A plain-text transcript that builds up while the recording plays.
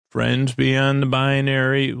Friends beyond the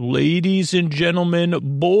binary, ladies and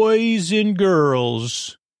gentlemen, boys and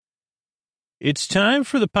girls. It's time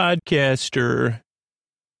for the podcaster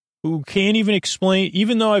who can't even explain,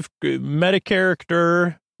 even though I've met a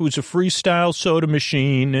character who's a freestyle soda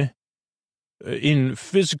machine in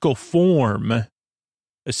physical form,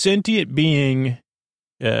 a sentient being.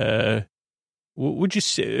 What would you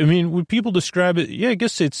say? I mean, would people describe it? Yeah, I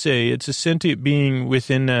guess they'd say it's a sentient being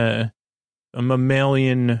within a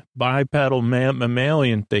mammalian, bipedal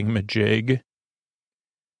mammalian thingamajig.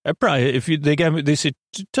 I probably, if you, they said,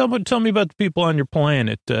 tell me about the people on your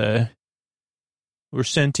planet. We're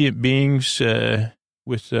sentient beings,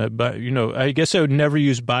 with, I guess I would never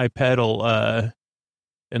use bipedal,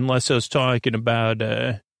 unless I was talking about,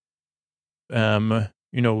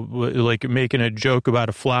 like making a joke about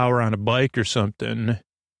a flower on a bike or something.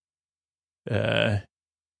 But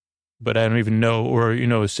I don't even know,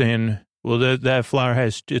 or, saying, well, that flower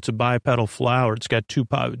it's a bipedal flower. It's got two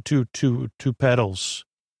pedals.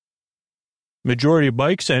 Majority of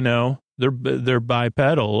bikes I know, they're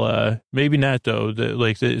bipedal. Maybe not though.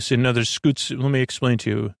 There's scoots. Let me explain to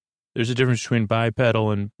you. There's a difference between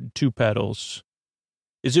bipedal and two pedals.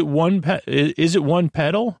 Is it one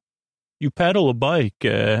pedal? You pedal a bike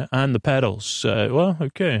on the pedals. Well,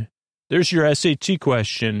 okay. There's your SAT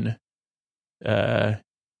question. I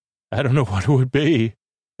don't know what it would be.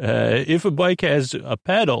 If a bike has a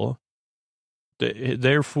pedal,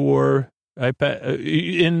 therefore,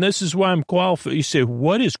 and this is why I'm qualified. You say,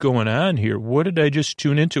 what is going on here? What did I just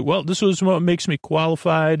tune into? Well, this was what makes me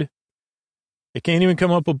qualified. I can't even come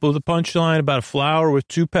up with a punchline about a flower with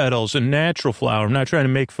two petals, a natural flower. I'm not trying to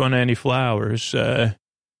make fun of any flowers, but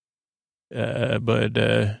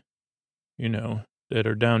that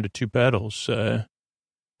are down to two petals.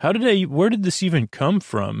 Where did this even come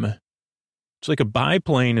from? It's like a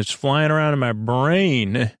biplane is flying around in my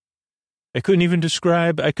brain. I couldn't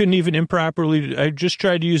even improperly, I just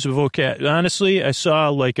tried to use a vocab. Honestly, I saw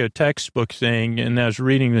like a textbook thing and I was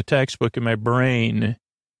reading the textbook in my brain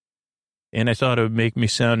and I thought it would make me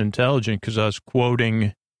sound intelligent because I was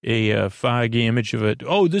quoting a foggy image of it.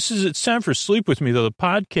 Oh, it's time for Sleep With Me though. The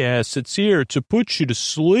podcast, it's here to put you to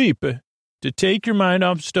sleep, to take your mind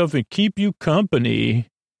off stuff and keep you company.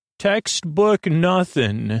 Textbook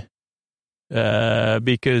nothing.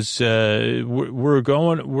 Because we're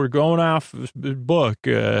going off book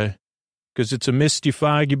because it's a misty,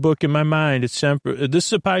 foggy book in my mind. This is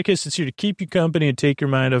a podcast that's here to keep you company and take your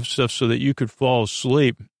mind off stuff so that you could fall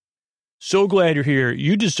asleep. So glad you're here.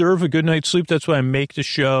 You deserve a good night's sleep. That's why I make the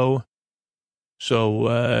show.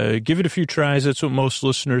 So give it a few tries. That's what most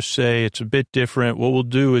listeners say. It's a bit different. What we'll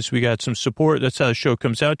do is we got some support. That's how the show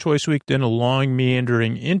comes out twice a week. Then a long,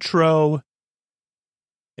 meandering intro.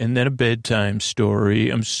 And then a bedtime story.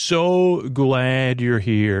 I'm so glad you're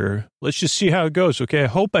here. Let's just see how it goes, okay? I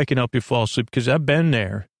hope I can help you fall asleep because I've been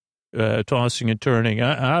there, tossing and turning.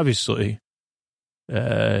 Obviously.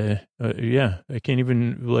 I can't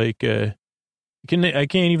even,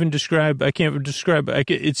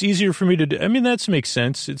 it's easier for me to, that makes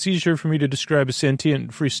sense. It's easier for me to describe a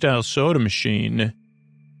sentient freestyle soda machine.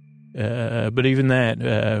 But even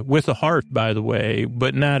that, with a heart, by the way,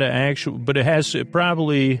 but not but it has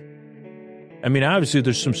probably, obviously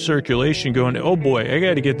there's some circulation going. Oh boy, I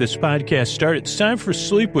got to get this podcast started. It's time for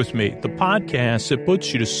Sleep With Me, the podcast that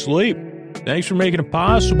puts you to sleep. Thanks for making it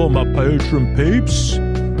possible, my patron peeps.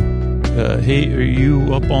 Hey, are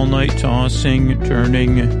you up all night tossing,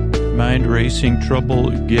 turning, mind racing, trouble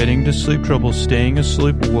getting to sleep, trouble staying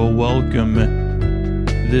asleep? Well, welcome.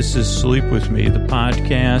 This is Sleep With Me, the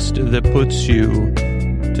podcast that puts you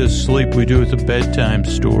to sleep. We do it with a bedtime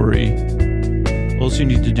story. All you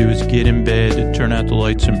need to do is get in bed, turn out the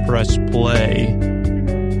lights, and press play.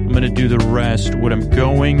 I'm going to do the rest. What I'm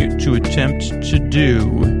going to attempt to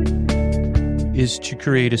do is to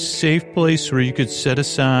create a safe place where you could set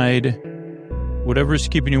aside whatever is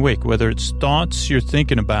keeping you awake, whether it's thoughts you're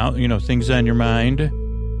thinking about, things on your mind,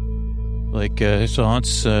 like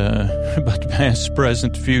thoughts about the past,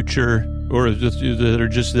 present, future, or that are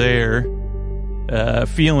just there.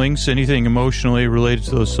 Feelings, anything emotionally related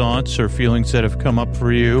to those thoughts or feelings that have come up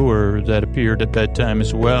for you or that appeared at bedtime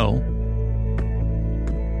as well.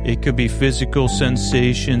 It could be physical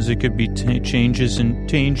sensations. It could be changes.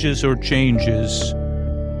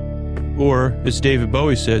 Or, as David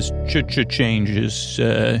Bowie says, changes.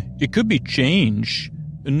 It could be change.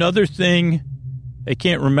 Another thing I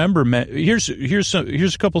can't remember. Here's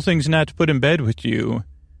a couple things not to put in bed with you.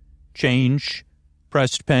 Change,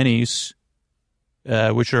 pressed pennies,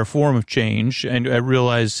 which are a form of change. And I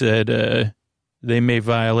realize that they may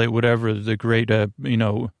violate whatever the great,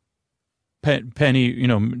 penny,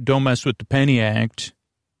 don't mess with the penny act.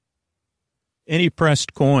 Any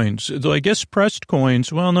pressed coins. Though I guess pressed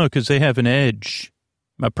coins, well, no, because they have an edge.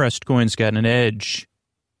 My pressed coins got an edge.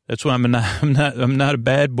 That's why I'm not a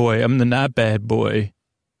bad boy. I'm the not bad boy.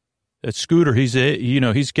 That Scooter,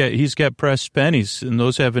 he's got pressed pennies, and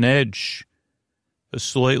those have an edge, a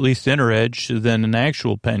slightly thinner edge than an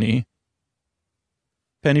actual penny.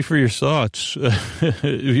 Penny for your thoughts.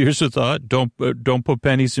 Here's a thought: don't put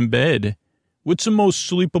pennies in bed. What's the most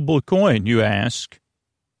sleepable coin, you ask?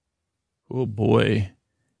 Oh boy,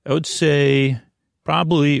 I would say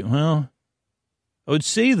probably. Well, I would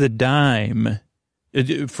say the dime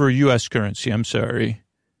for U.S. currency. I'm sorry.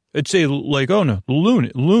 I'd say like, oh no, the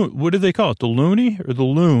loon. What do they call it? The loony or the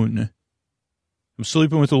loon? I'm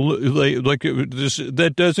sleeping with a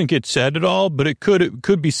that doesn't get said at all, but it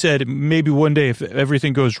could be said maybe one day if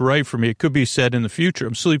everything goes right for me. It could be said in the future.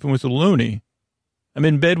 I'm sleeping with a loony. I'm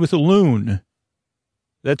in bed with a loon.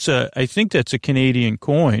 I think that's a Canadian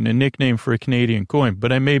coin, a nickname for a Canadian coin,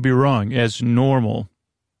 but I may be wrong as normal.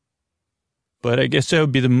 But I guess that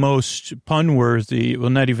would be the most pun-worthy,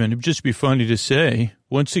 well, not even, it'd just be funny to say.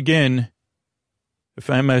 Once again, I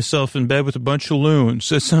find myself in bed with a bunch of loons.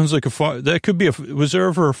 That sounds like that could be was there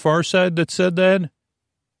ever a Far Side that said that?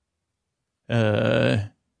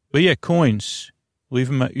 But yeah, coins. Leave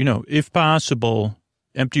them, if possible,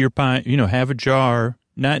 empty your pint, have a jar,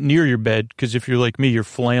 not near your bed, because if you're like me, you're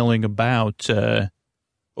flailing about.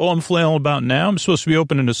 I'm flailing about now? I'm supposed to be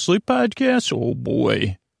opening a sleep podcast? Oh,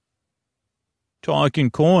 boy. Talking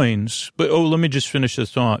coins. But, let me just finish the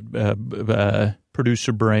thought,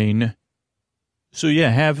 producer brain. So,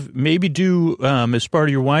 yeah, maybe do, as part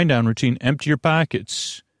of your wind-down routine, empty your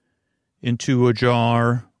pockets into a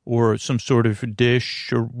jar or some sort of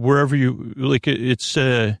dish or wherever you, like, it's,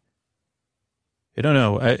 I don't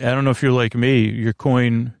know. I don't know if you're like me. Your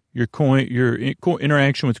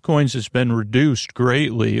interaction with coins has been reduced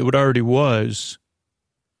greatly. It already was.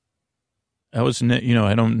 I was,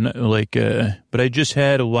 I don't like, but I just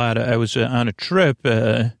had I was on a trip,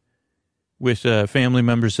 with, family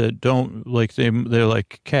members that don't like, they're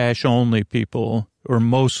like cash only people or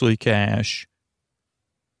mostly cash.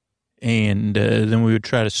 And, then we would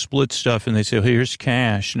try to split stuff and they say, oh, here's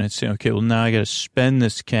cash. And I'd say, okay, well now I got to spend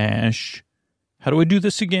this cash. How do I do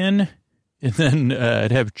this again? And then,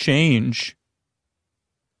 I'd have change.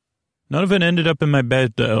 None of it ended up in my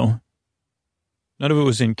bed though. None of it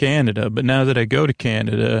was in Canada, but now that I go to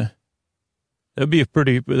Canada, that'd be a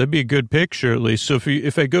good picture at least. So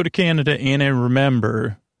if I go to Canada and I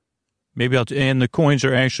remember, maybe and the coins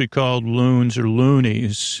are actually called loons or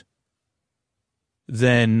loonies,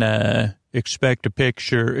 then expect me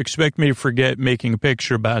to forget making a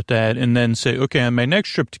picture about that and then say, okay, on my next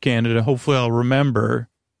trip to Canada, hopefully I'll remember.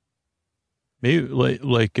 Maybe I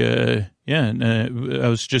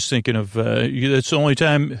was just thinking of, that's the only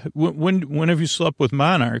time, when have you slept with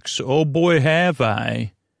monarchs? Oh boy, have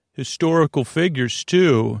I. Historical figures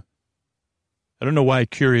too. I don't know why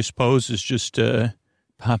Curious Poses just,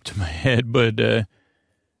 popped in my head, but,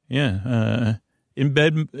 in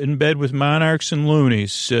bed with monarchs and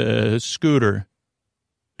loonies, Scooter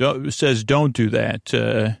says don't do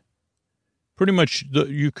that. Pretty much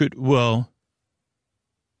you could,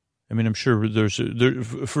 I mean, I'm sure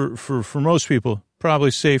for most people,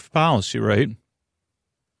 probably safe policy, right?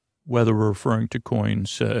 Whether we're referring to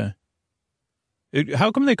coins. How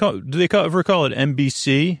come do they ever call it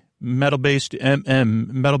MBC? Metal-based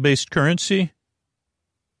currency?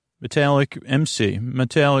 Metallic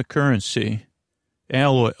currency.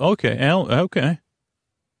 Alloy. Okay, okay.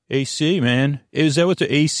 AC, man. Is that what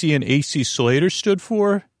the AC and AC Slater stood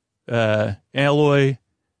for? Alloy. It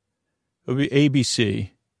would be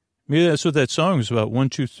ABC. Maybe that's what that song was about, 1,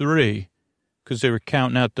 2, 3, because they were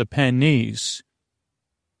counting out the pennies.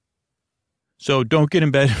 So don't get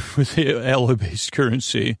in bed with the alloy-based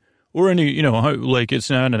currency or any, like it's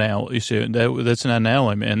not an alloy. You say that's not an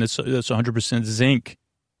alloy, man. That's 100% zinc.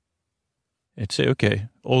 I'd say, okay.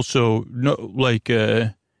 Also, no, like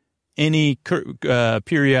any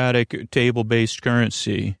periodic table-based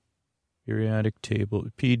currency, periodic table,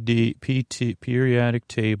 periodic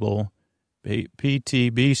table.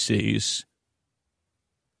 PTBCs.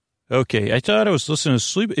 Okay, I thought I was listening to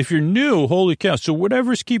sleep. If you're new, holy cow. So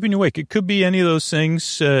whatever's keeping you awake, it could be any of those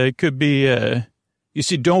things. It could be, you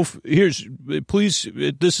see, please,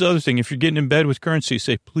 this is the other thing. If you're getting in bed with currency,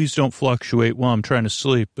 say, please don't fluctuate while I'm trying to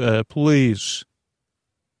sleep. Please.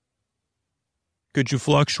 Could you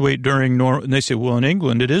fluctuate during normal? And they say, well, in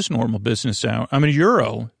England, it is normal business hour. I'm in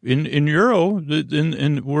Euro. In Euro,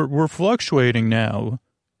 we're fluctuating now.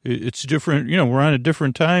 It's different, we're on a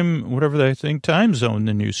different time, whatever they think, time zone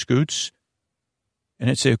than you, Scoots. And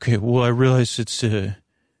I'd say, okay, well, I realize it's,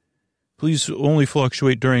 please only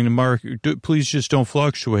fluctuate during the market. Please just don't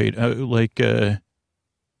fluctuate. Can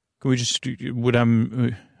we just,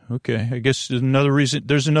 okay, I guess there's another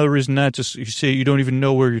reason not to say you don't even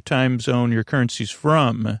know where your time zone, your currency's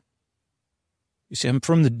from. You say, I'm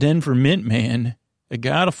from the Denver Mint, man. I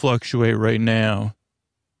gotta fluctuate right now.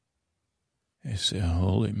 I say,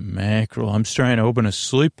 holy mackerel, I'm trying to open a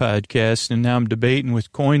sleep podcast, and now I'm debating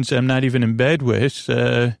with coins I'm not even in bed with.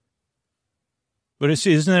 But I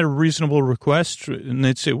say, isn't that a reasonable request? And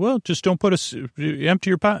they'd say, well, just don't empty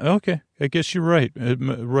your pocket. Okay, I guess you're right.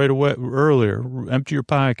 Right away, earlier, empty your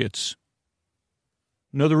pockets.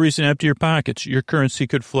 Another reason, empty your pockets. Your currency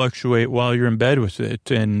could fluctuate while you're in bed with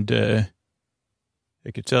it. And I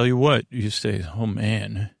could tell you what, you say, oh,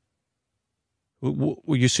 man.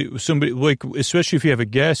 You see somebody, like, especially if you have a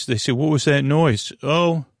guest, they say, what was that noise?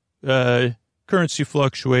 Oh, currency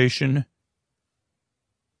fluctuation.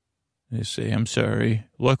 They say, I'm sorry.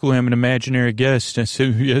 Luckily, I'm an imaginary guest. I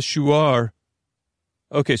said, yes, you are.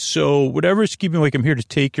 Okay, so whatever's keeping, like, I'm here to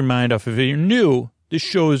take your mind off of it. You're new. This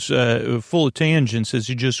show is full of tangents, as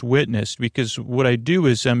you just witnessed, because what I do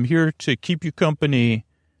is I'm here to keep you company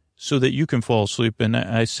so that you can fall asleep. And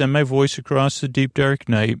I send my voice across the deep, dark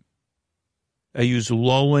night. I use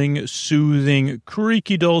lulling, soothing,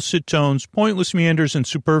 creaky, dulcet tones, pointless meanders, and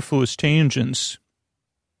superfluous tangents.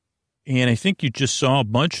 And I think you just saw a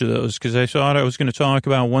bunch of those because I thought I was going to talk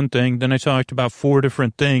about one thing. Then I talked about 4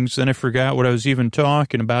 different things. Then I forgot what I was even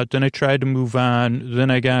talking about. Then I tried to move on. Then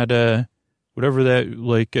I got whatever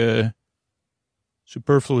that,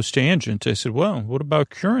 superfluous tangent. I said, well, what about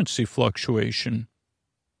currency fluctuation?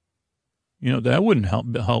 That wouldn't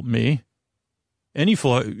help me. Any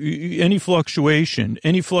fluctuation,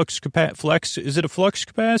 any is it a flux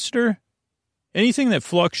capacitor? Anything that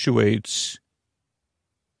fluctuates.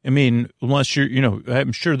 I mean, unless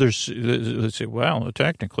I'm sure let's say, well,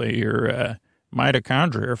 technically your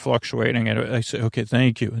mitochondria are fluctuating. And I say, okay,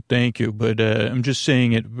 thank you. But I'm just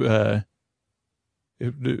saying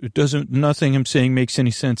it doesn't, nothing I'm saying makes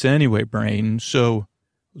any sense anyway, brain. So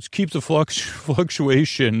let's keep the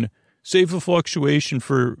fluctuation, save the fluctuation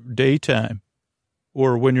for daytime.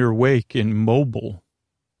 Or when you're awake and mobile,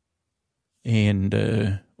 and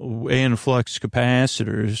flux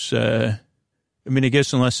capacitors. I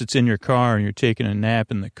guess unless it's in your car and you're taking a nap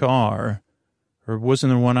in the car, or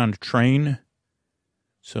wasn't there one on a train?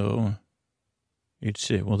 So you'd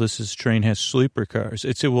say, well, this train has sleeper cars.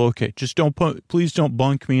 I'd say, well, okay, just please don't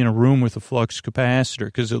bunk me in a room with a flux capacitor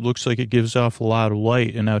because it looks like it gives off a lot of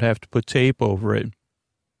light, and I'd have to put tape over it.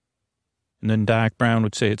 And then Doc Brown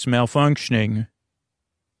would say it's malfunctioning.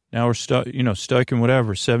 Now we're stuck in whatever,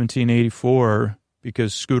 1784,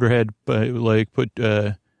 because Scooter had,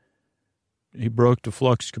 he broke the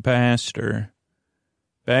flux capacitor.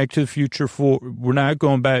 Back to the Future 4. We're not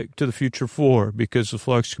going back to the Future 4 because the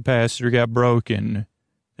flux capacitor got broken.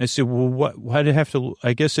 I said, well, why did it have to,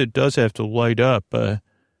 I guess it does have to light up.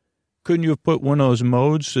 Couldn't you have put one of those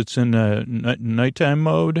modes that's in nighttime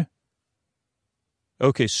mode?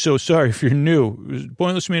 Okay, so sorry if you're new.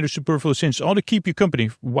 Pointless matter, superfluous hints, all to keep you company.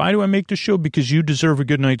 Why do I make the show? Because you deserve a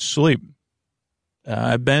good night's sleep.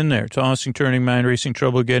 I've been there, tossing, turning, mind racing,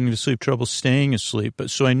 trouble getting to sleep, trouble staying asleep. But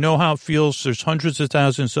so I know how it feels. There's hundreds of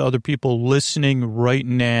thousands of other people listening right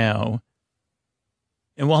now.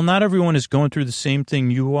 And while not everyone is going through the same thing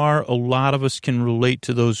you are, a lot of us can relate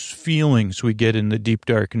to those feelings we get in the deep,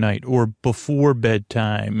 dark night or before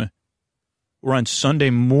bedtime. Or on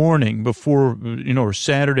Sunday morning before, or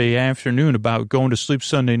Saturday afternoon about going to sleep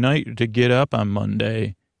Sunday night to get up on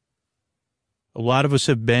Monday. A lot of us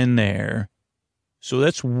have been there. So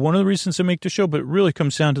that's one of the reasons I make the show, but it really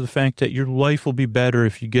comes down to the fact that your life will be better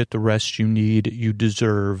if you get the rest you need, you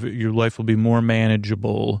deserve. Your life will be more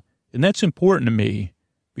manageable. And that's important to me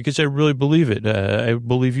because I really believe it. I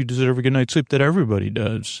believe you deserve a good night's sleep, that everybody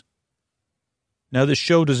does. Now, this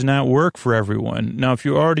show does not work for everyone. Now, if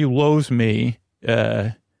you already loathe me,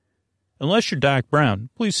 unless you're Doc Brown,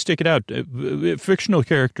 please stick it out. Fictional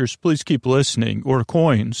characters, please keep listening, or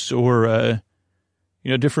coins, or,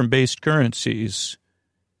 different based currencies.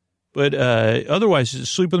 But otherwise,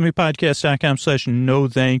 sleepwithmepodcast.com/no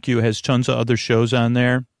thank you has tons of other shows on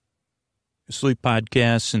there. Sleep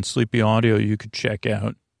podcasts and sleepy audio you could check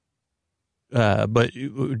out. But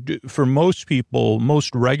for most people,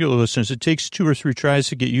 most regular listeners, it takes 2 or 3 tries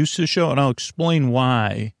to get used to the show, and I'll explain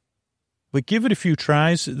why. But give it a few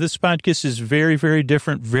tries. This podcast is very, very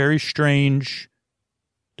different, very strange.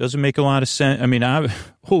 Doesn't make a lot of sense. I mean,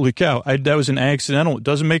 holy cow, that was an accidental. It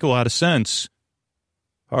doesn't make a lot of sense.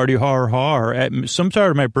 Hardy har har. Some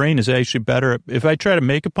part of my brain is actually better. If I try to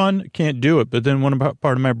make a pun, can't do it. But then one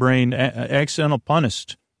part of my brain, accidental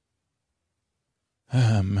punist.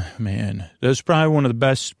 Man, that was probably one of the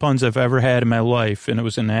best puns I've ever had in my life, and it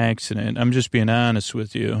was an accident. I'm just being honest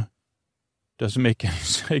with you. Doesn't make any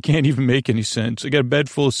sense. I can't even make any sense. I got a bed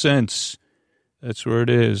full of sense. That's where it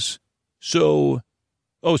is. So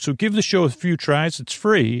give the show a few tries. It's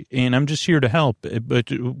free, and I'm just here to help.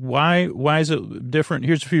 But why is it different?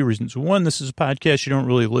 Here's a few reasons. One, this is a podcast you don't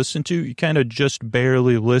really listen to. You kind of just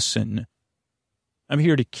barely listen. I'm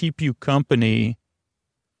here to keep you company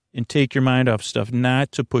and take your mind off stuff,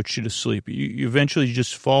 not to put you to sleep. You eventually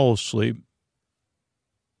just fall asleep.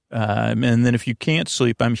 And then if you can't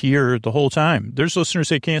sleep, I'm here the whole time. There's listeners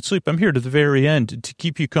that can't sleep. I'm here to the very end to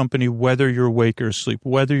keep you company, whether you're awake or asleep,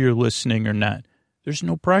 whether you're listening or not. There's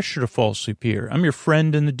no pressure to fall asleep here. I'm your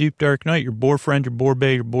friend in the deep, dark night, your bore friend, your bore bae,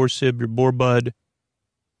 your bore sib, your bore bud,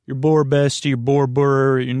 your bore bestie, your bore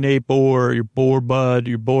burr, your neighbor, your bore bud,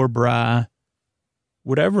 your bore bra.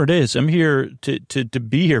 Whatever it is, I'm here to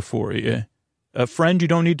be here for you. A friend you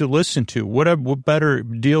don't need to listen to. What better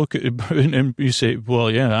deal could, and you say, well,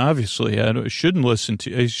 yeah, obviously, I shouldn't listen to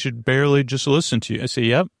you. I should barely just listen to you. I say,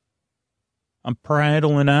 yep, I'm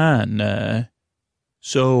prattling on.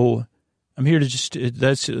 So I'm here to just,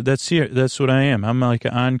 that's what I am. I'm like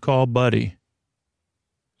an on-call buddy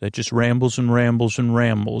that just rambles and rambles and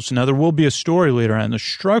rambles. Now, there will be a story later on. The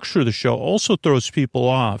structure of the show also throws people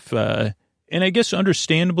off. And I guess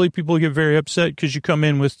understandably, people get very upset because you come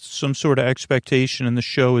in with some sort of expectation and the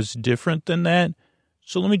show is different than that.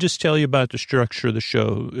 So let me just tell you about the structure of the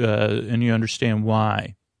show, and you understand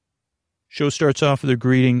why. Show starts off with a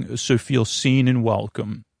greeting, so feel seen and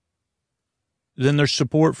welcome. Then there's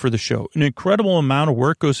support for the show. An incredible amount of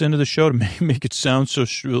work goes into the show to make it sound so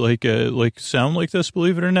sound like this,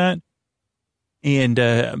 believe it or not. And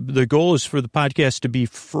the goal is for the podcast to be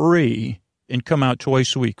free and come out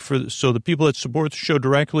twice a week. So the people that support the show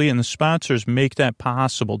directly and the sponsors make that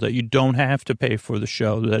possible, that you don't have to pay for the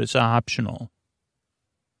show, that it's optional.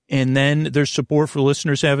 And then there's support for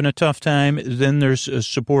listeners having a tough time. Then there's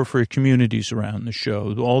support for communities around the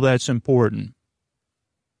show. All that's important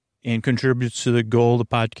and contributes to the goal of the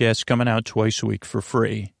podcast coming out twice a week for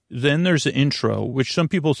free. Then there's the intro, which some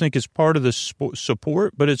people think is part of the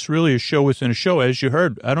support, but it's really a show within a show. As you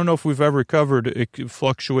heard, I don't know if we've ever covered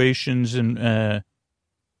fluctuations in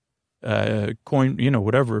coin,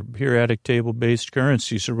 whatever, periodic table-based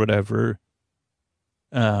currencies or whatever.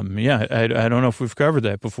 I don't know if we've covered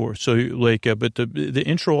that before. So, but the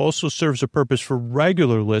intro also serves a purpose for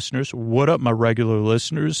regular listeners. What up, my regular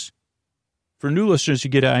listeners? For new listeners, you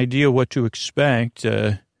get an idea what to expect.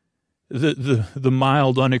 The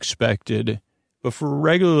mild unexpected. But for a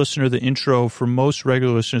regular listener, the intro for most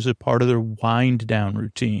regular listeners is part of their wind down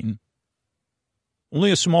routine.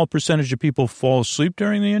 Only a small percentage of people fall asleep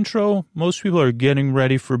during the intro. Most people are getting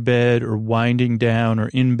ready for bed or winding down or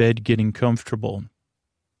in bed getting comfortable.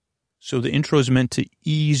 So the intro is meant to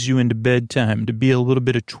ease you into bedtime, to be a little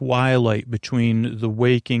bit of twilight between the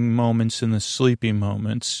waking moments and the sleepy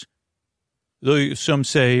moments. Though some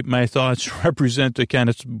say my thoughts represent the kind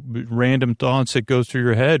of random thoughts that go through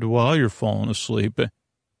your head while you're falling asleep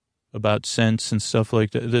about sense and stuff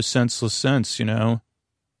like that, the senseless sense,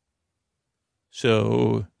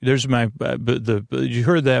 So there's you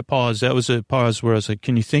heard that pause. That was a pause where I was like,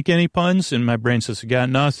 can you think any puns? And my brain says, I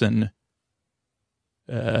got nothing.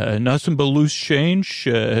 Nothing but loose change.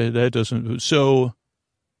 That doesn't, so.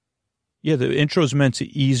 Yeah, the intro is meant to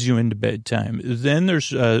ease you into bedtime. Then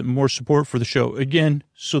there's more support for the show. Again,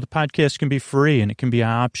 so the podcast can be free and it can be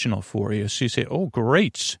optional for you. So you say, oh,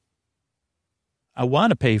 great. I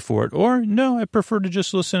want to pay for it. Or, no, I prefer to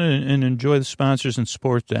just listen and enjoy the sponsors and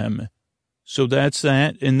support them. So that's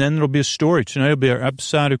that. And then there'll be a story. Tonight will be our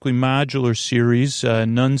episodically modular series,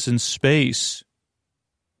 Nuns in Space.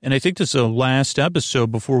 And I think this is the last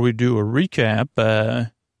episode before we do a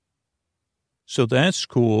recap. So that's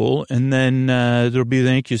cool. And then there'll be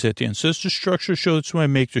thank yous at the end. So it's the structure show. That's why I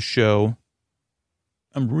make the show.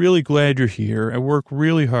 I'm really glad you're here. I work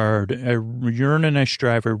really hard. I yearn and I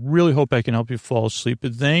strive. I really hope I can help you fall asleep.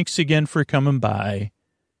 But thanks again for coming by.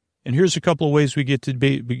 And here's a couple of ways we get to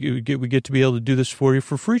be able to do this for you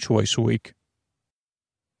for free twice a week.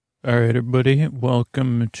 All right, everybody.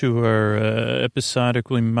 Welcome to our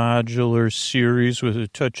episodically modular series with a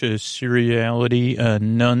touch of seriality,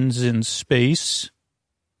 Nuns in Space.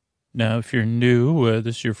 Now, if you're new,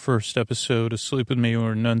 this is your first episode of Sleep With Me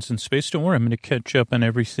or Nuns in Space, don't worry, I'm going to catch up on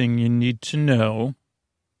everything you need to know.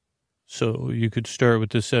 So you could start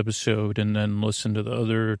with this episode and then listen to the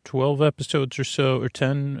other 12 episodes or so, or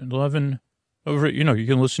 10, 11. Over, you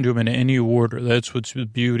can listen to them in any order. That's what's the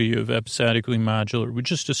beauty of episodically modular, with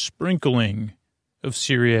just a sprinkling of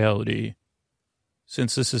seriality.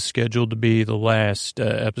 Since this is scheduled to be the last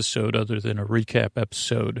episode other than a recap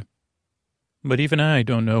episode. But even I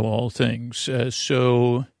don't know all things.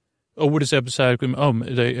 What is episodically? Oh,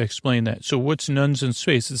 they explain that. So what's Nuns in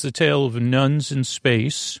Space? It's a tale of nuns in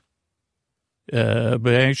space. But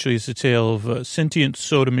actually it's a tale of a sentient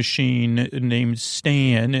soda machine named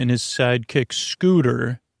Stan and his sidekick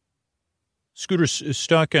Scooter. Scooter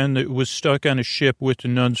was stuck on a ship with the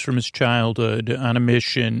nuns from his childhood on a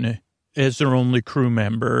mission as their only crew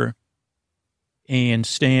member. And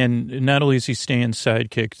Stan, not only is he Stan's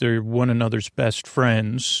sidekick, they're one another's best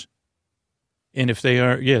friends. And if they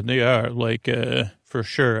are, they are, like, for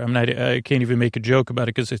sure. I can't even make a joke about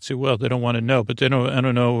it because I'd say, well, they don't want to know. But I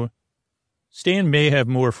don't know. Stan may have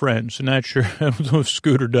more friends. I'm not sure. I don't know if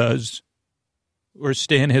Scooter does. Or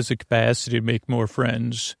Stan has the capacity to make more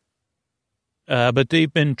friends. But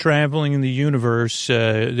they've been traveling in the universe.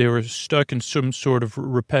 They were stuck in some sort of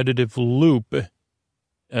repetitive loop.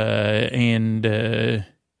 And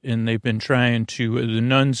they've been trying to, the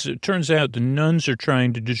nuns, it turns out the nuns are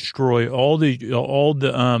trying to destroy all the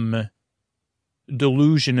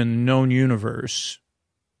delusion in the known universe.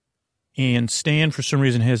 And Stan, for some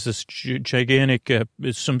reason, has this gigantic,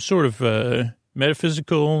 some sort of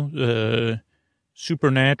metaphysical,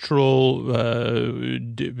 supernatural, what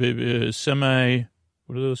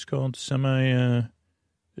are those called?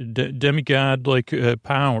 Demigod-like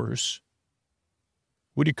powers.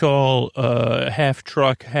 What do you call half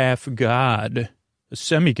truck, half god? A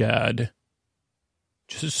semigod.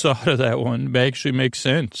 Just thought of that one. It actually makes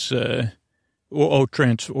sense. Or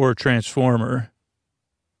a transformer.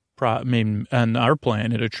 On our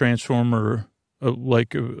planet, a transformer,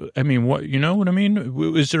 what, you know what I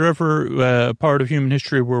mean? Is there ever a part of human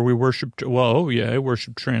history where we worshipped, I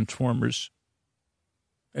worship transformers.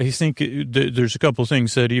 I think there's a couple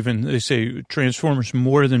things that even, they say transformers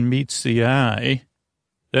more than meets the eye.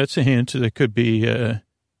 That's a hint that could be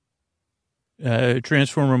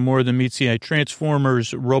Transformer more than meets the eye.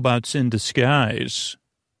 Transformers, robots in disguise.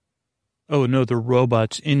 Oh, no, they're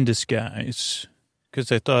robots in disguise.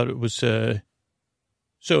 Because I thought it was... So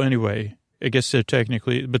anyway, I guess they're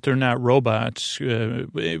technically... But they're not robots.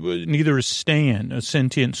 Neither is Stan, a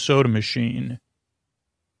sentient soda machine.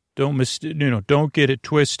 Don't get it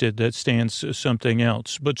twisted. That Stan's something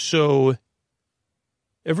else. But so...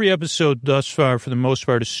 Every episode thus far, for the most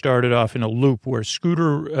part, has started off in a loop where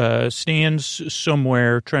Scooter stands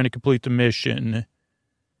somewhere trying to complete the mission,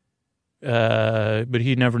 but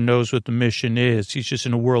he never knows what the mission is. He's just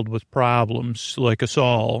in a world with problems, like us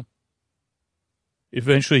all.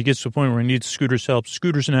 Eventually, he gets to the point where he needs Scooter's help.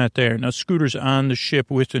 Scooter's not there. Now, Scooter's on the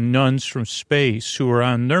ship with the nuns from space who are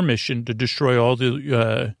on their mission to destroy all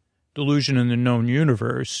the delusion in the known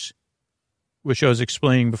universe, which I was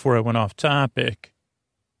explaining before I went off topic.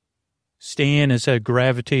 Stan has a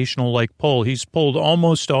gravitational-like pull. He's pulled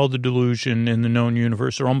almost all the delusion in the known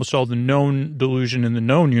universe, or almost all the known delusion in the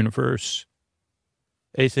known universe,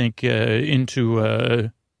 I think,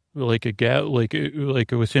 into like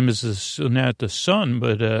with him as not the sun,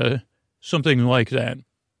 but something like that.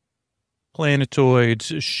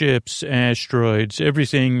 Planetoids, ships, asteroids,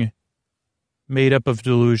 everything made up of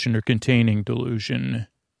delusion or containing delusion.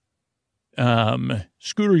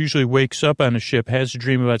 Scooter usually wakes up on a ship, has a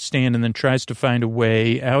dream about Stan, and then tries to find a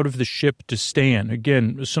way out of the ship to Stan.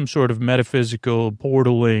 Again, some sort of metaphysical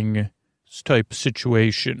portaling type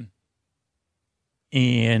situation.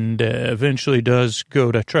 And eventually does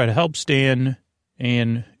go to try to help Stan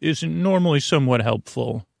and is normally somewhat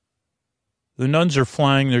helpful. The nuns are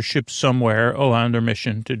flying their ship somewhere, on their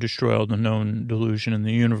mission to destroy all the known delusion in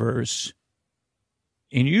the universe.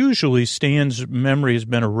 And usually Stan's memory has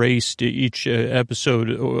been erased each episode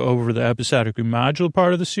over the episodically modular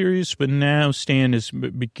part of the series, but now Stan is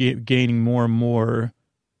gaining more and more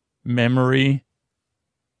memory.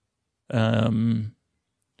 So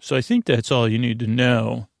I think that's all you need to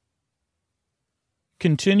know.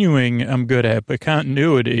 Continuing, I'm good at, but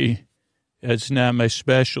continuity is not my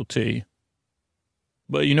specialty.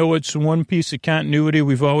 But you know what's one piece of continuity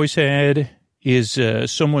we've always had is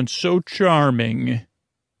someone so charming.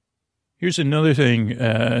 Here's another thing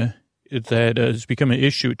that has become an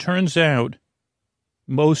issue. It turns out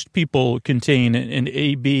most people contain an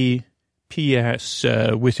ABPS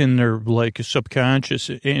within their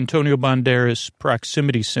subconscious, Antonio Banderas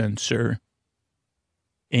proximity sensor.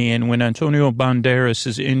 And when Antonio Banderas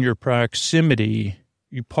is in your proximity,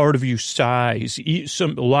 part of you sighs, a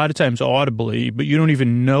lot of times audibly, but you don't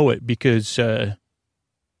even know it because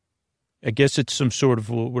I guess it's some sort of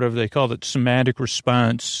whatever they call it, somatic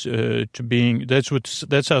response to being.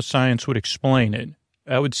 That's how science would explain it.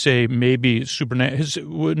 I would say maybe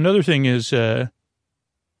supernatural. Another thing is,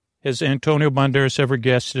 has Antonio Banderas ever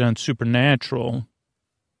guested on Supernatural?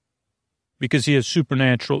 Because he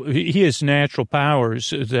has natural powers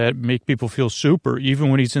that make people feel super, even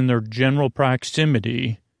when he's in their general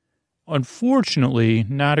proximity. Unfortunately,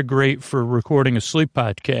 not a great for recording a sleep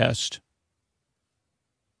podcast.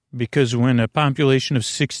 Because when a population of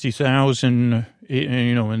 60,000,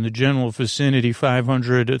 in the general vicinity,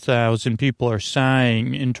 500,000 people are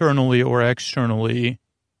sighing internally or externally,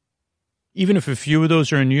 even if a few of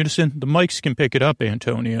those are in unison, the mics can pick it up,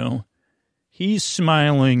 Antonio. He's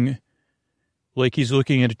smiling like he's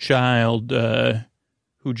looking at a child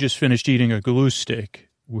who just finished eating a glue stick,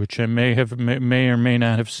 which I may or may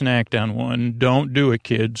not have snacked on one. Don't do it,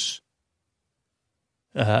 kids.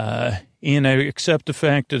 And I accept the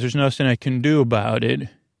fact that there's nothing I can do about it.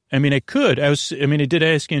 I mean, I could. I did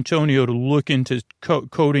ask Antonio to look into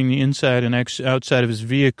coating the inside and outside of his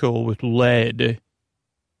vehicle with lead.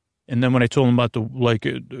 And then when I told him about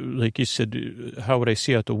like he said, how would I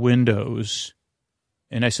see out the windows?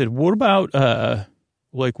 And I said, what about,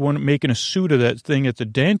 making a suit of that thing at the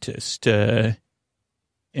dentist? And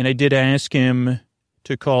I did ask him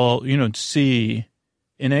to call, see.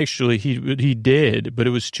 And actually, he did, but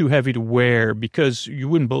it was too heavy to wear because you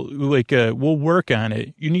wouldn't, we'll work on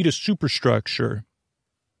it. You need a superstructure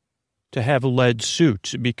to have a lead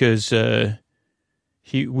suit because I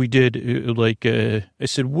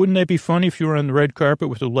said, wouldn't that be funny if you were on the red carpet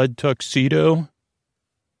with a lead tuxedo?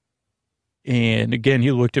 And again,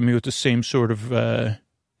 he looked at me with the same sort of,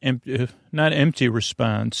 not empty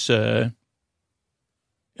response,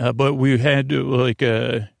 but we had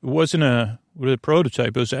it wasn't a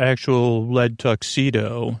prototype. It was an actual lead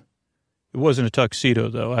tuxedo. It wasn't a tuxedo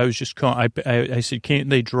though. I was just I said, can't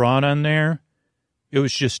they draw it on there? It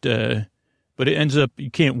was just, but it ends up, you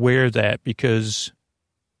can't wear that because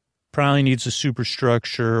probably needs a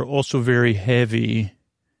superstructure, also very heavy.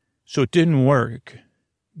 So it didn't work,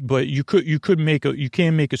 but you can make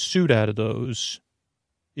a suit out of those.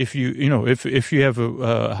 If if you have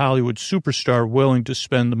a Hollywood superstar willing to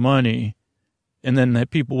spend the money, and then that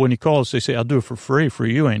people, when he calls, they say, I'll do it for free for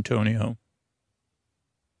you, Antonio.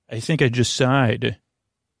 I think I just sighed.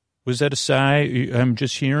 Was that a sigh I'm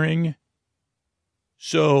just hearing?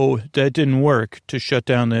 So that didn't work to shut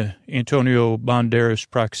down the Antonio Banderas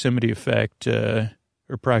proximity effect or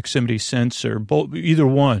proximity sensor. Both, either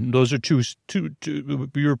one. Those are two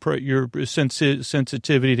your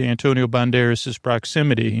sensitivity to Antonio Banderas'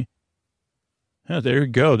 proximity. Oh, there you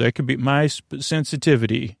go. That could be my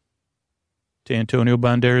sensitivity to Antonio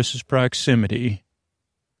Banderas' proximity.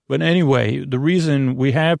 But anyway, the reason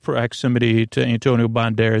we have proximity to Antonio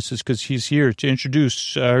Banderas is because he's here to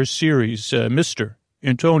introduce our series, Mr.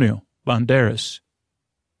 Antonio Banderas.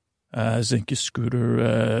 Thank you, Scooter.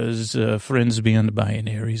 As friends beyond the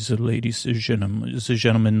binaries, ladies and gentlemen,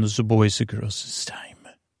 the boys and girls, it's time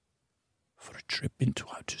for a trip into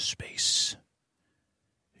outer space.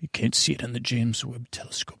 You can't see it on the James Webb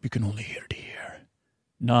Telescope. You can only hear it here.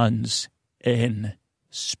 Nuns in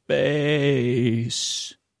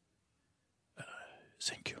space.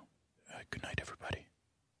 Thank you. Good night, everybody.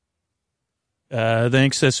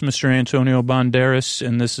 Thanks. That's Mr. Antonio Banderas,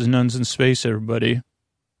 and this is Nuns in Space, everybody.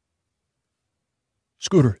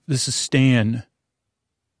 Scooter, this is Stan.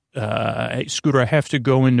 Scooter, I have to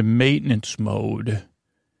go into maintenance mode.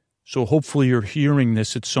 So hopefully you're hearing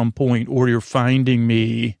this at some point, or you're finding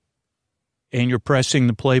me and you're pressing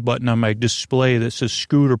the play button on my display that says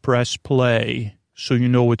Scooter press play, so you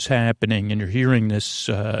know what's happening and you're hearing this,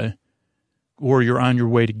 or you're on your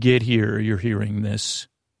way to get here, you're hearing this.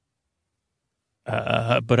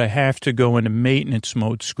 But I have to go into maintenance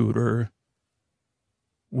mode, Scooter,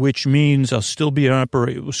 which means I'll still be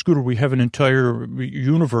operating. Scooter, we have an entire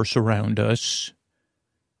universe around us,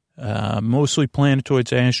 mostly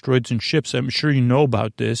planetoids, asteroids, and ships. I'm sure you know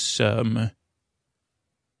about this.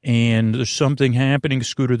 And there's something happening,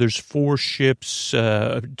 Scooter. There's 4 ships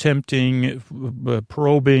attempting,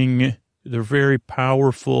 probing. They're very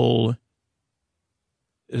powerful.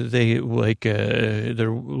 They're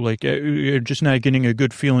just not getting a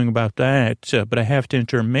good feeling about that. But I have to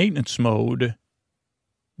enter maintenance mode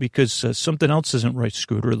because something else isn't right,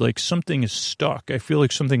 Scooter. Like something is stuck. I feel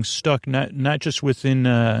like something's stuck, not just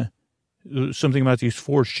within something about these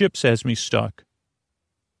 4 ships has me stuck.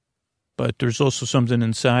 But there's also something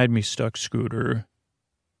inside me stuck, Scooter.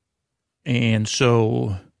 And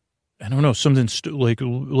so, I don't know, something's like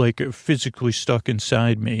physically stuck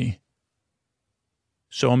inside me.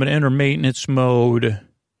 So I'm going to enter maintenance mode,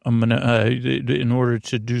 I'm going to, in order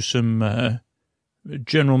to do some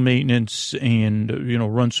general maintenance and,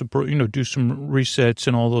 run some, do some resets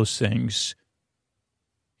and all those things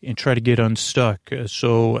and try to get unstuck.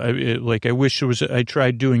 So I wish I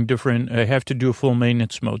tried doing different, I have to do a full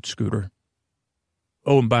maintenance mode, Scooter.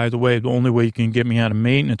 Oh, and by the way, the only way you can get me out of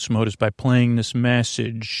maintenance mode is by playing this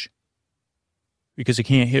message. Because I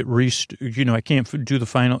can't hit I can't do the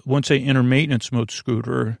final. Once I enter maintenance mode,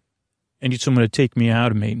 Scooter, I need someone to take me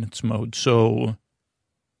out of maintenance mode. So,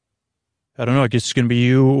 I don't know. I guess it's going to be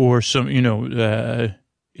you or some,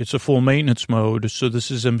 it's a full maintenance mode. So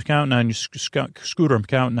I'm counting on you. Scooter, I'm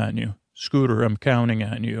counting on you. Scooter, I'm counting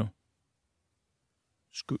on you.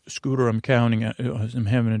 Scooter, I'm counting on I'm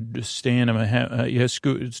having to stand.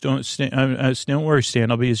 Scooter, don't worry,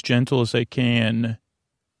 Stan. I'll be as gentle as I can.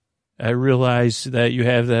 I realize that you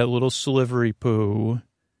have that little slivery poo,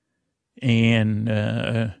 and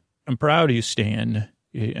I'm proud of you, Stan.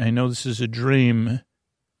 I know this is a dream,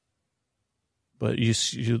 but you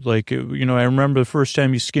I remember the first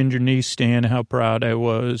time you skinned your knee, Stan, how proud I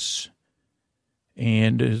was.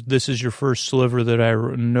 And this is your first sliver that I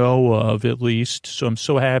know of, at least. So I'm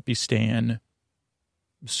so happy, Stan.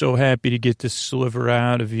 I'm so happy to get this sliver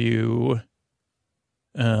out of you.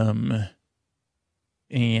 But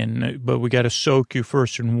we got to soak you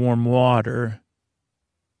first in warm water.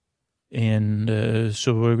 And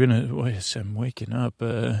so we're going to, I'm waking up.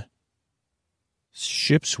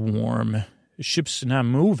 Ship's warm. The ship's not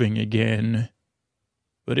moving again.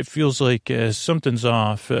 But it feels like something's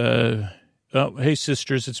off. Oh, hey,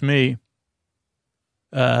 sisters, it's me.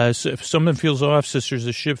 So if something feels off, sisters,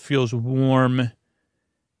 the ship feels warm.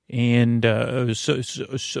 And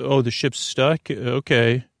the ship's stuck?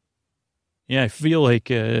 Okay. Yeah, I feel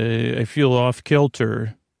like I feel off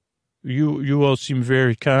kilter. You all seem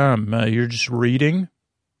very calm. You're just reading?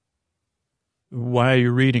 Why are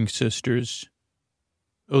you reading, sisters?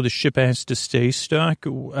 Oh, the ship has to stay stuck?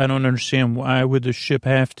 I don't understand. Why would the ship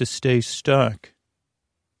have to stay stuck?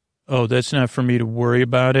 Oh, that's not for me to worry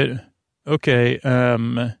about it? Okay,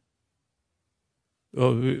 well,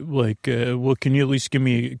 can you at least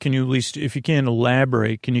if you can't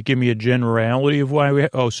elaborate, can you give me a generality of why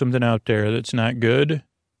something out there that's not good?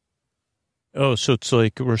 Oh, so it's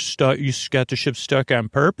like we're stuck, you got the ship stuck on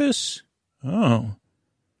purpose? Oh,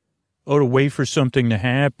 to wait for something to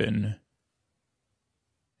happen.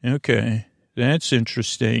 Okay, that's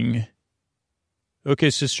interesting.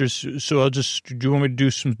 Okay, sisters, so do you want me to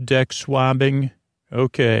do some deck swabbing?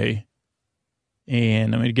 Okay.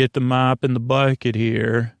 And I'm going to get the mop and the bucket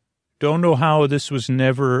here. Don't know how this was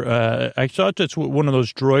never, I thought that's what one of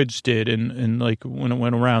those droids did and like when it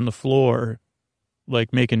went around the floor,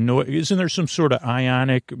 like making noise. Isn't there some sort of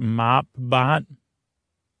ionic mop bot?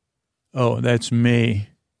 Oh, that's me.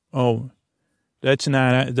 Oh,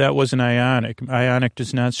 that wasn't ionic. Ionic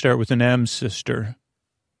does not start with an M, sister.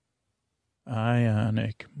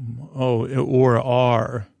 Ionic. Oh, or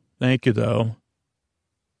R. Thank you, though.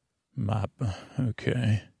 Mop.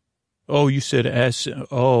 Okay. Oh, you said S.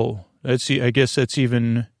 Oh, I guess that's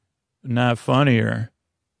even not funnier.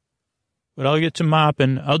 But I'll get to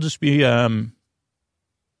mopping. I'll just be down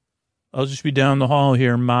the hall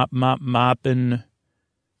here, mopping,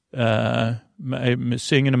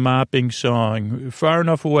 singing a mopping song. Far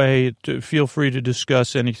enough away to feel free to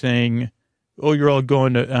discuss anything. Oh, you're all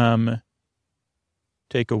going to,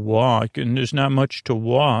 take a walk, and there's not much to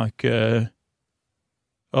walk. A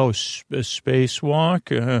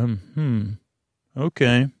spacewalk?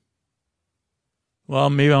 Okay. Well,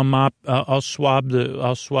 maybe I'll swab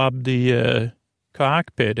the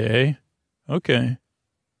cockpit, eh? Okay.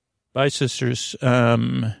 Bye, sisters.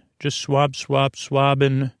 Just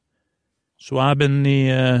swabbing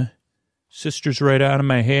the sisters right out of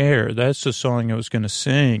my hair. That's the song I was going to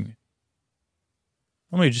sing.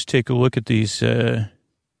 Let me just take a look at these.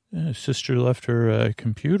 Sister left her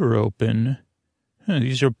computer open.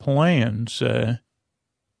 These are plans.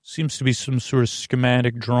 Seems to be some sort of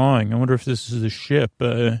schematic drawing. I wonder if this is the ship.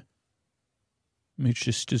 Let me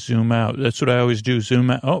just zoom out. That's what I always do,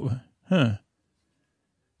 zoom out. Oh,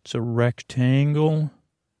 it's a rectangle.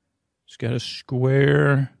 It's got a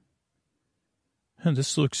square.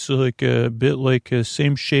 This looks like a bit like the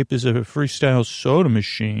same shape as a freestyle soda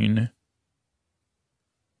machine.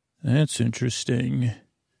 That's interesting.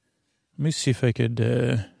 Let me see if I could,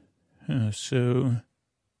 wait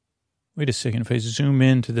a second. If I zoom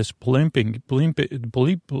into this wait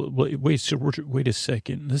a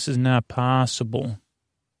second. This is not possible.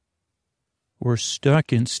 We're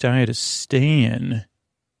stuck inside a stand.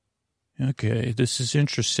 Okay, this is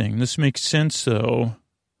interesting. This makes sense, though,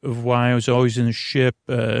 of why I was always in the ship.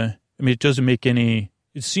 It doesn't make any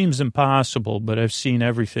It seems impossible, but I've seen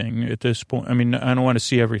everything at this point. I mean, I don't want to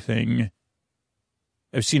see everything.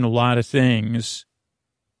 I've seen a lot of things.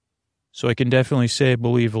 So I can definitely say I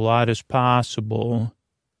believe a lot is possible.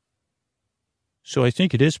 So I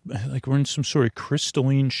think it is like we're in some sort of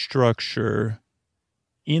crystalline structure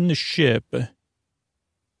in the ship,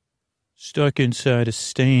 stuck inside a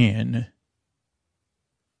stand.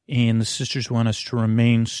 And the sisters want us to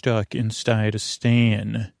remain stuck inside a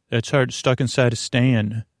stand. That's hard, stuck inside a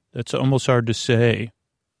stand. That's almost hard to say.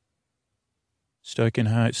 Stuck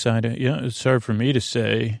inside a, yeah, it's hard for me to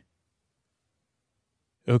say.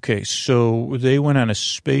 Okay, so they went on a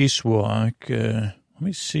spacewalk. Let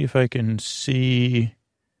me see if I can see.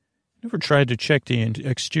 Never tried to check the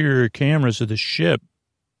exterior cameras of the ship.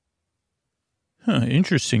 Huh,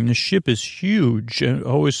 interesting. The ship is huge. I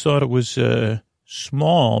always thought it was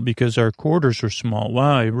small because our quarters were small.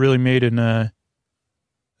 Wow, I really made an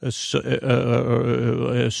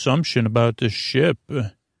assumption about this ship.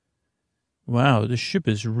 Wow, this ship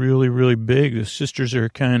is really, really big. The sisters are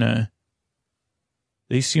kind of,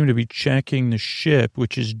 they seem to be checking the ship,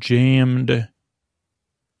 which is jammed.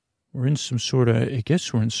 We're in some sort of, I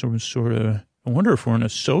guess we're in some sort of, I wonder if we're in a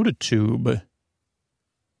soda tube.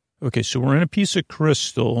 Okay, so we're in a piece of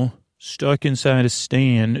crystal, stuck inside a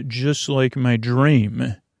stand, just like my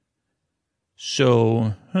dream.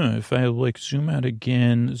 So, if I like zoom out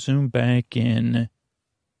again, zoom back in,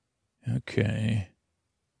 okay,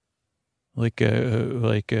 like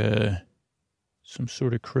some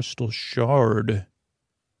sort of crystal shard,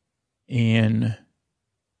 and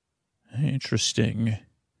interesting.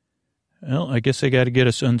 Well, I guess I got to get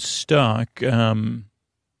us unstuck, because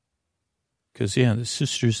yeah, the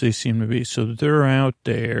sisters, they seem to be, so they're out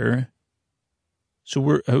there. So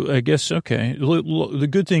we're, I guess, okay. The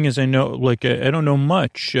good thing is I know, like, I don't know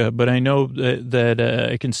much, but I know that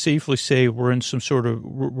I can safely say we're in some sort of,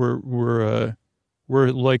 we're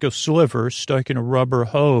like a sliver stuck in a rubber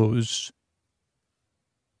hose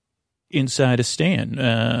inside a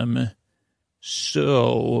stand.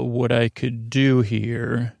 So what I could do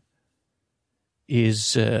here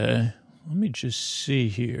is, let me just see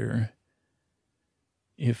here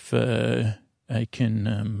if, I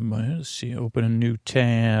can, let's see, open a new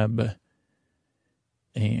tab,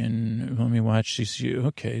 and let me watch these.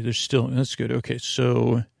 Okay, there's still, that's good. Okay,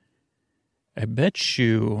 so I bet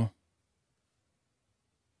you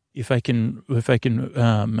if I can,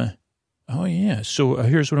 oh yeah, so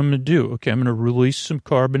here's what I'm going to do. Okay, I'm going to release some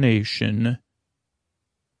carbonation.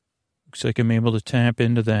 Looks like I'm able to tap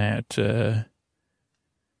into that.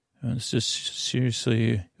 It's just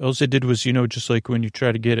seriously, all I did was, just like when you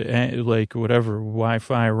try to get it, like whatever,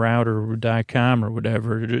 Wi-Fi router.com or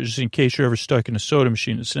whatever, just in case you're ever stuck in a soda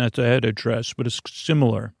machine, it's not that address, but it's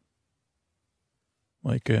similar.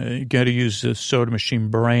 Like, you got to use the soda machine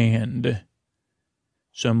brand.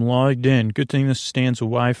 So I'm logged in. Good thing this stands a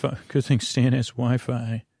Wi-Fi. Good thing Stan has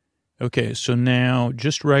Wi-Fi. Okay, so now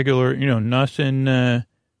just regular, nothing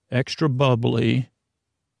extra bubbly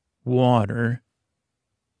water.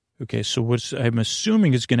 Okay, so what I'm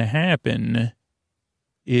assuming is going to happen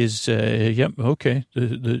is, yep, okay,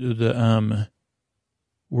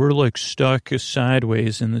 we're like stuck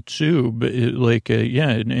sideways in the tube,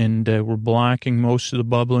 and we're blocking most of the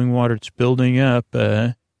bubbling water. It's building up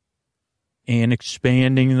and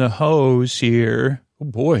expanding the hose here. Oh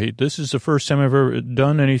boy, this is the first time I've ever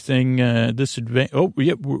done anything this advanced. Oh,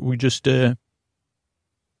 yep, we just.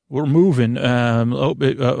 We're moving.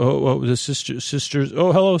 The sisters.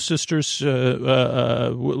 Oh, hello, sisters.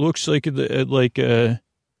 Looks like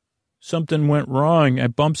something went wrong. I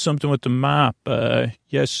bumped something with the mop.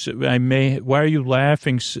 Yes, I may. Why are you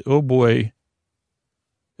laughing? Oh boy.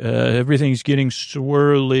 Everything's getting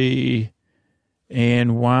swirly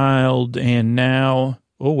and wild. And now,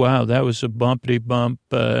 oh wow, that was a bumpity bump.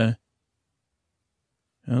 The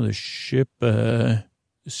ship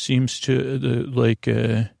seems to like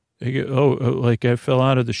I fell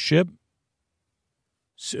out of the ship.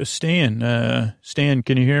 Stan,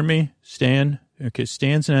 can you hear me? Stan? Okay,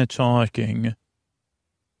 Stan's not talking.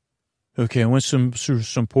 Okay, I went through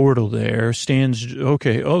some portal there. Stan's,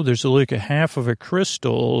 okay, there's like a half of a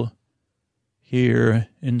crystal here,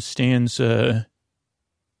 and Stan's, thing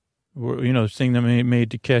that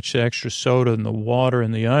made to catch the extra soda and the water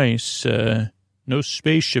and the ice. No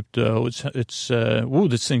spaceship, though. It's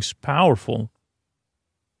this thing's powerful.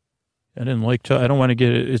 I don't want to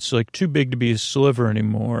get it. It's like too big to be a sliver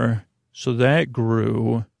anymore. So that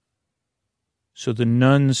grew. So the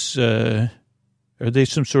nuns, are they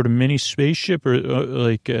some sort of mini spaceship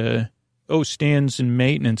or Stan's in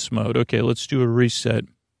maintenance mode. Okay, let's do a reset.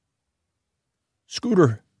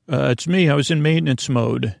 Scooter, It's me. I was in maintenance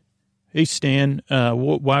mode. Hey, Stan,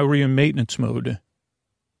 why were you in maintenance mode?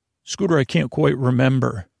 Scooter, I can't quite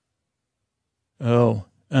remember. Oh,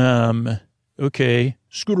 okay.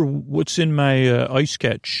 Scooter, what's in my ice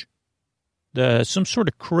catch? Some sort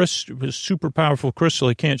of crystal, super powerful crystal.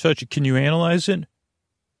 I can't touch it. Can you analyze it?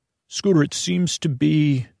 Scooter, it seems to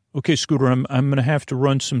be... Okay, Scooter, I'm going to have to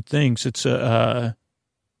run some things. It's a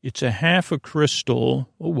half a crystal.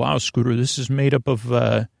 Oh, wow, Scooter, this is made up of...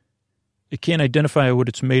 I can't identify what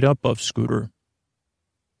it's made up of, Scooter.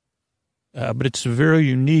 But it's very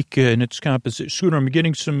unique in its composition. Scooter, I'm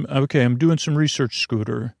doing some research,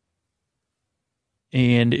 Scooter.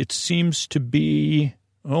 And it seems to be,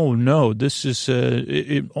 oh no, this is,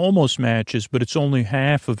 it almost matches, but it's only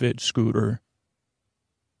half of it, Scooter.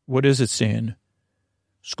 What is it saying?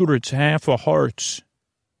 Scooter, it's half a heart.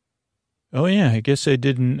 Oh yeah, I guess I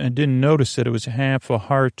didn't notice that it was half a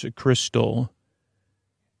heart crystal.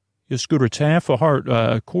 Yeah, Scooter, it's half a heart.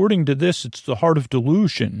 According to this, it's the heart of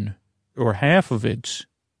delusion. Or half of it.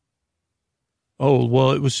 Oh,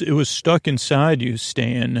 well, it was stuck inside you,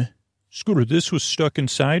 Stan. Scooter, this was stuck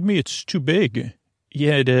inside me? It's too big.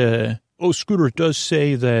 Yeah, Scooter, it does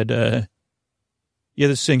say that,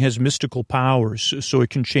 this thing has mystical powers, so it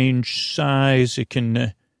can change size, it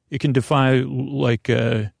can defy, like,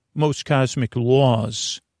 most cosmic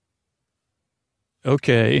laws.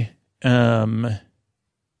 Okay, but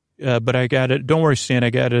I got it. Don't worry, Stan, I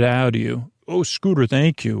got it out of you. Oh, Scooter,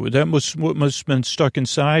 thank you. That was what must have been stuck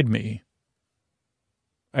inside me.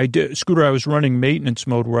 Scooter, I was running maintenance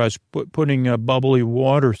mode where I was putting bubbly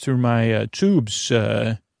water through my tubes.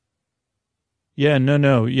 Yeah,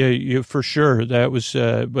 for sure. That was,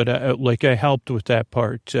 but I helped with that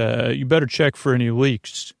part. You better check for any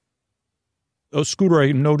leaks. Oh, Scooter,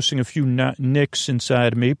 I'm noticing a few nicks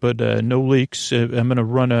inside of me, but no leaks. I'm going to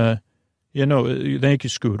run thank you,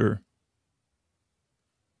 Scooter.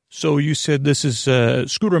 So you said this is,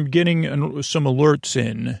 Scooter, I'm getting some alerts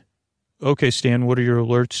in. Okay, Stan, what are your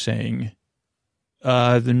alerts saying?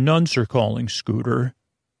 The nuns are calling, Scooter,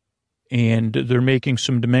 and they're making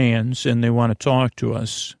some demands, and they want to talk to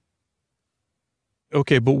us.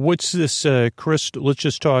 Okay, but what's this crystal? Let's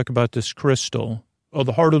just talk about this crystal. Oh,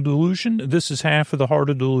 the heart of delusion? This is half of the heart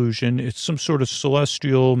of delusion. It's some sort of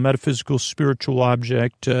celestial, metaphysical, spiritual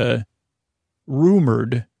object,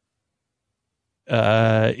 rumored.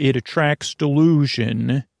 It attracts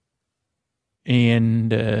delusion,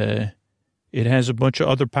 and it has a bunch of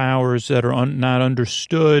other powers that are not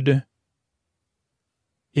understood.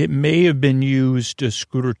 It may have been used,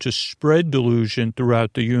 Scooter, to spread delusion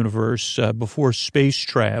throughout the universe before space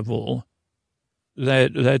travel.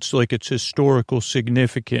 That's like its historical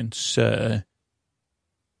significance. That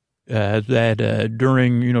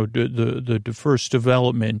during the first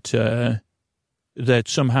development, that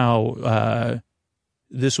somehow.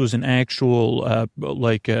 This was an actual, I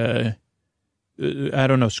don't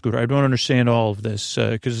know, Scooter. I don't understand all of this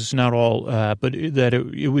because it's not all, but that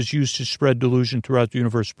it was used to spread delusion throughout the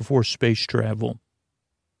universe before space travel.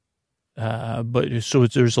 But so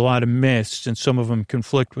there's a lot of myths, and some of them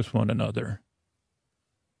conflict with one another.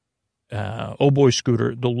 Oh boy,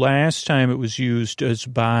 Scooter, the last time it was used is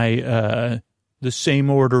by the same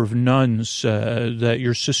order of nuns that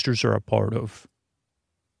your sisters are a part of.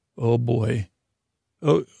 Oh boy.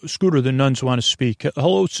 Oh, Scooter, the nuns want to speak.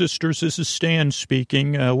 Hello, sisters. This is Stan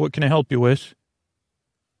speaking. What can I help you with?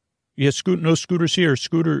 Yes, no Scooter's here.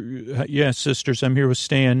 Scooter, yes, sisters, I'm here with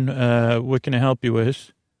Stan. What can I help you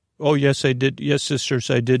with? Oh, yes, I did. Yes, sisters,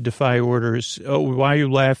 I did defy orders. Oh, why are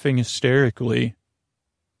you laughing hysterically?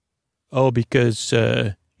 Oh, because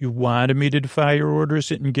you wanted me to defy your orders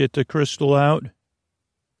and get the crystal out?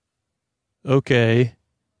 Okay.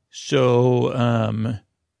 So,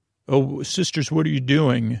 oh, sisters, what are you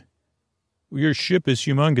doing? Your ship is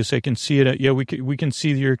humongous. I can see it. Yeah, we can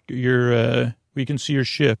see we can see your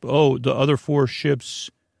ship. Oh, the other four ships.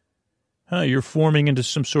 Huh, you're forming into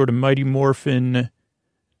some sort of Mighty Morphin,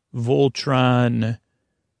 Voltron,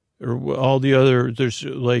 or all the other, there's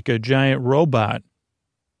like a giant robot.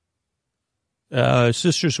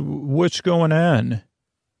 Sisters, what's going on?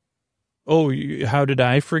 Oh, how did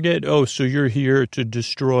I forget? Oh, so you're here to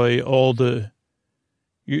destroy all the...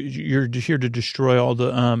 You're here to destroy all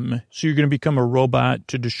the, so you're going to become a robot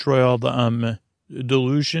to destroy all the,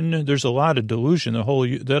 delusion? There's a lot of delusion.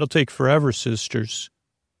 That'll take forever, sisters.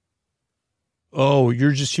 Oh,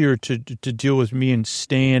 you're just here to deal with me and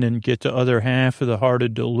Stan and get the other half of the heart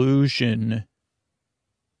of delusion.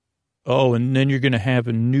 Oh, and then you're going to have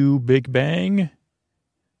a new Big Bang?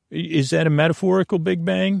 Is that a metaphorical Big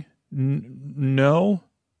Bang? No?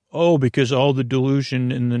 Oh, because all the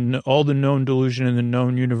delusion all the known delusion in the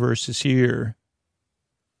known universe is here.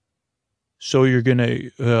 So you're gonna,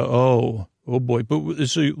 oh boy, but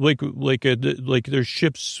so like there's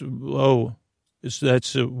ships. Oh,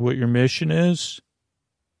 that's what your mission is?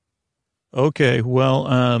 Okay,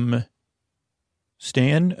 well,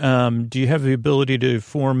 Stan, do you have the ability to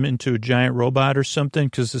form into a giant robot or something?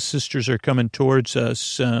 Because the sisters are coming towards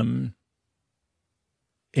us, and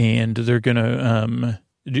they're gonna,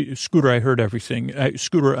 Scooter, I heard everything.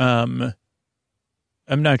 Scooter,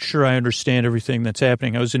 I'm not sure I understand everything that's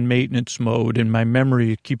happening. I was in maintenance mode, and my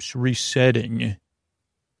memory keeps resetting.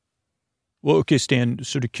 Well, okay, Stan,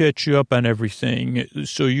 so to catch you up on everything,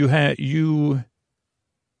 so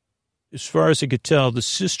as far as I could tell, the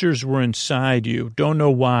sisters were inside you. Don't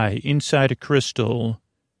know why. Inside a crystal,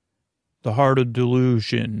 the heart of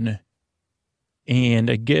delusion. And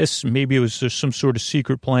I guess maybe it was just some sort of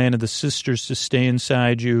secret plan of the sisters to stay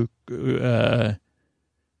inside you,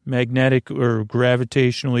 magnetic or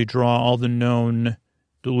gravitationally draw all the known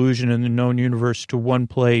delusion in the known universe to one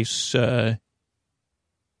place. I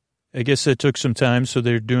guess that took some time, so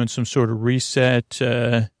they're doing some sort of reset.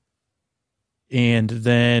 And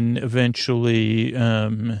then eventually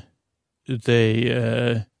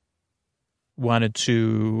they wanted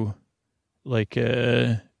to,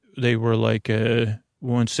 they were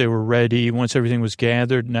once they were ready, once everything was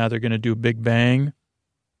gathered, now they're going to do a big bang.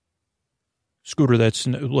 Scooter, that's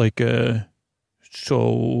but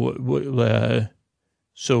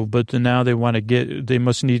then now they want to they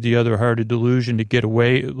must need the other heart of delusion to get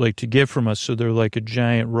away, to get from us. So they're like a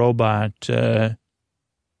giant robot, pretty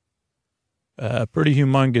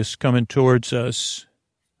humongous coming towards us.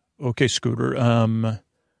 Okay, Scooter,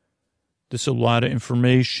 this is a lot of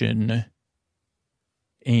information.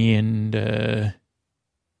 And,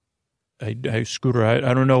 Scooter,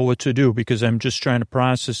 I don't know what to do because I'm just trying to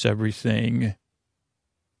process everything.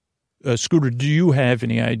 Scooter, do you have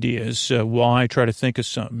any ideas while I try to think of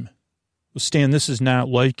something? Well, Stan, this is not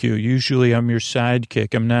like you. Usually I'm your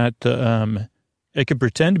sidekick. I'm not, I can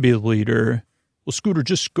pretend to be the leader. Well, Scooter,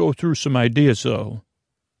 just go through some ideas, though,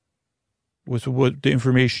 with what the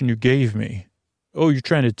information you gave me. Oh, you're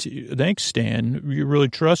trying to, thanks, Stan. You really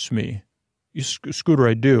trust me. Scooter,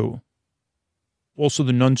 I do. Also,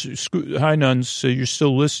 the nuns, hi, nuns, you're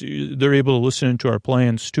still listening. They're able to listen into our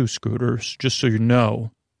plans too, Scooter, just so you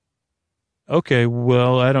know. Okay,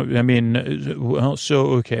 well,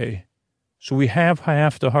 okay. So we have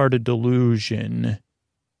half the heart of delusion.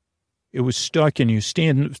 It was stuck in you.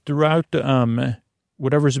 Stan, throughout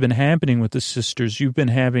whatever's been happening with the sisters, you've been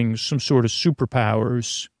having some sort of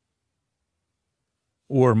superpowers.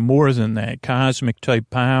 Or more than that, cosmic type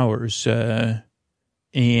powers. And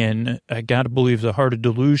I got to believe the heart of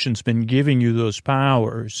delusion's been giving you those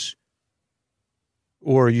powers.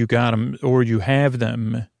 Or you got them, or you have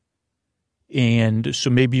them. And so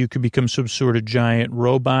maybe you could become some sort of giant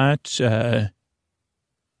robot. Okay,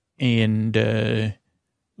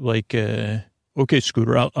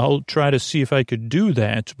 Scooter, I'll try to see if I could do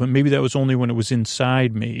that. But maybe that was only when it was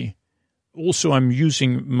inside me. Also, I'm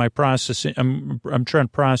using my processing. I'm trying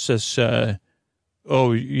to process.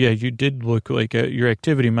 Oh, yeah, you did look like your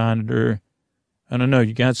activity monitor. I don't know.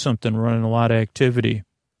 You got something running a lot of activity.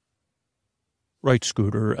 Right,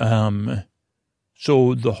 Scooter.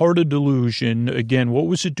 So the heart of delusion, again, what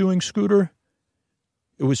was it doing, Scooter?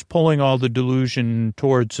 It was pulling all the delusion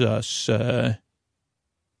towards us.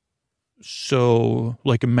 So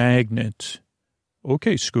like a magnet.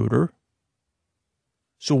 Okay, Scooter.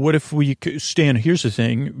 So what if we, Stan, here's the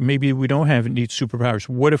thing, maybe we don't need superpowers.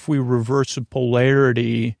 What if we reverse the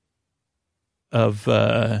polarity of,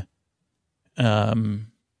 what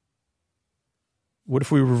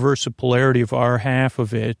if we reverse the polarity of our half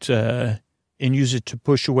of it, and use it to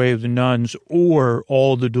push away the nuns or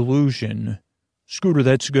all the delusion? Scooter,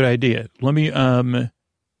 that's a good idea. Let me,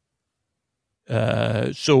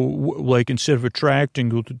 instead of attracting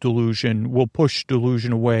the delusion, we'll push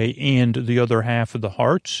delusion away and the other half of the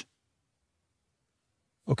hearts.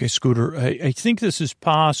 Okay, Scooter, I think this is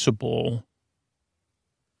possible,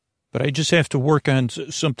 but I just have to work on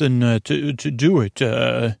something to do it.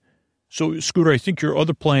 So, Scooter, I think your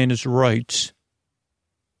other plan is right.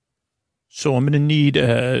 So I'm going to need,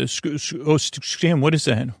 Stan, what is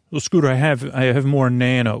that? Well, Scooter, I have more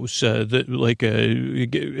nanos, again,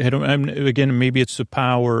 maybe it's the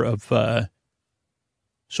power of, so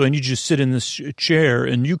I need you to sit in this chair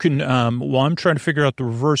and you can, while I'm trying to figure out the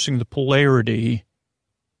reversing the polarity,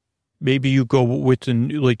 maybe you go with,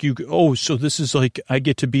 so this is like, I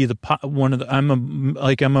get to be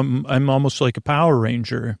I'm almost like a Power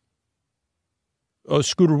Ranger. Oh,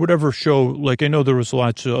 Scooter, whatever show, like I know there was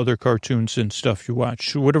lots of other cartoons and stuff you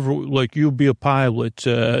watch. So whatever, like you'll be a pilot.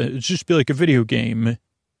 It's just be like a video game.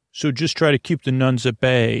 So just try to keep the nuns at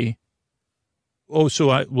bay. Oh, so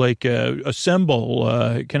I like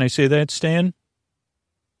assemble. Can I say that, Stan?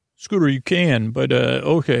 Scooter, you can, but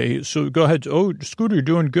okay. So go ahead. Oh, Scooter, you're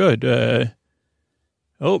doing good.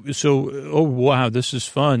 Oh, wow, this is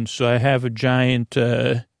fun. So I have a giant.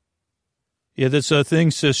 Yeah, that's a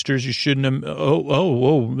thing, sisters. You shouldn't have.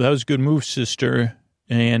 Oh, that was a good move, sister.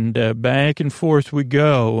 And back and forth we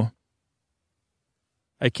go.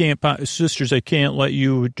 I can't, sisters, I can't let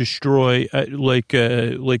you destroy, like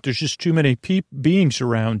there's just too many beings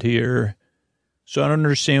around here. So I don't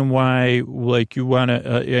understand why, like, you want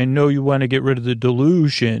to, I know you want to get rid of the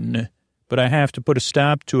delusion, but I have to put a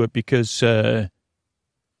stop to it because there's,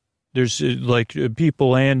 like,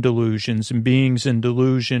 people and delusions and beings and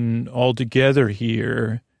delusion all together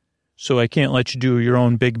here. So I can't let you do your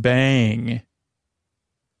own big bang.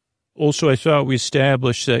 Also, I thought we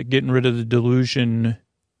established that getting rid of the delusion,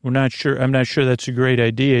 I'm not sure that's a great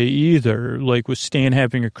idea either, like with Stan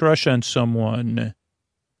having a crush on someone.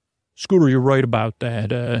 Scooter, you're right about that.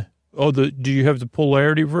 Do you have the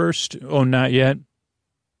polarity versed? Oh, not yet.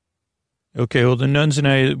 Okay, well, the nuns and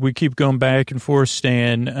I, we keep going back and forth,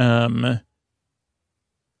 Stan.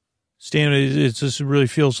 Stan, it just really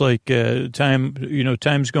feels like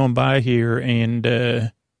time's going by here,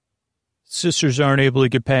 and sisters aren't able to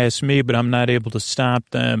get past me, but I'm not able to stop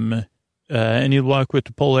them. Any luck with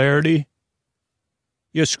the polarity?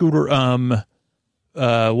 Yeah, Scooter,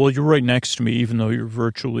 well, you're right next to me, even though you're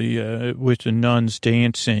virtually, with the nuns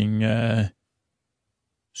dancing,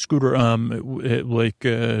 Scooter, I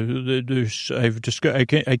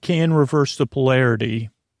can reverse the polarity.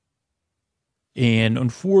 And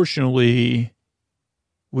unfortunately,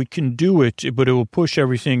 we can do it, but it will push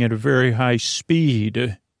everything at a very high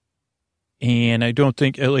speed. And I don't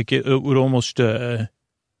think, like, it would almost,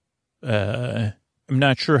 I'm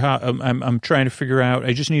not sure how. I'm trying to figure out.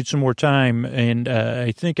 I just need some more time, and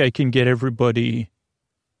I think I can get everybody.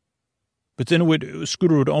 But then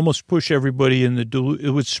Scooter would almost push everybody in it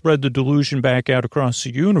would spread the delusion back out across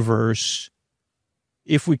the universe,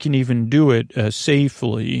 if we can even do it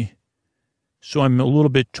safely. So I'm a little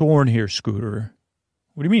bit torn here, Scooter.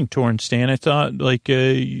 What do you mean torn, Stan? I thought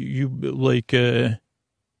you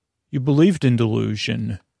believed in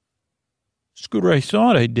delusion. Scooter, I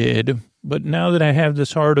thought I did, but now that I have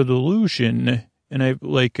this heart of delusion, and I'm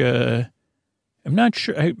not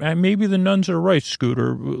sure, maybe the nuns are right,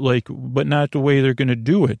 Scooter, but not the way they're going to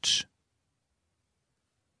do it.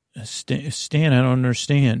 Stan, I don't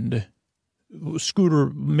understand.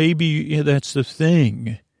 Scooter, maybe that's the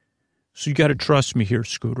thing. So you got to trust me here,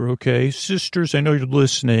 Scooter, okay? Sisters, I know you're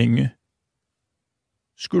listening.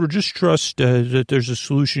 Scooter, just trust that there's a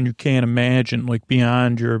solution you can't imagine, like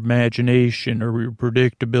beyond your imagination or your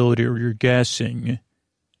predictability or your guessing.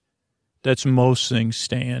 That's most things,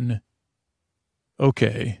 Stan.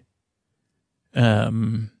 Okay.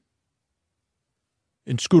 And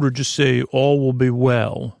Scooter, just say, all will be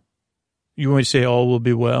well. You want to say all will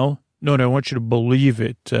be well? No, I want you to believe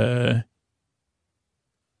it. Well,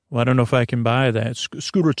 I don't know if I can buy that.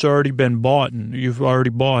 Scooter, it's already been bought, and you've already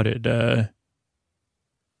bought it.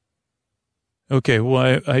 Okay,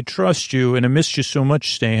 well, I trust you, and I missed you so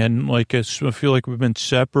much, Stan. Like, I feel like we've been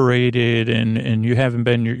separated, and you haven't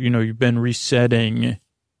been, you've been resetting.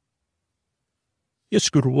 Yes,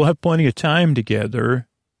 Scooter, we'll have plenty of time together.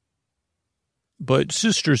 But,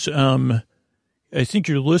 sisters, I think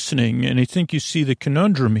you're listening, and I think you see the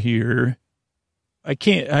conundrum here.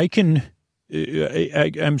 I'm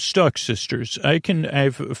stuck, sisters.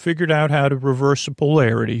 I've figured out how to reverse the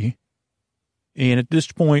polarity. And at this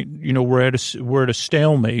point, we're at a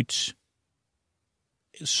stalemate.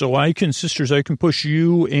 So sisters, I can push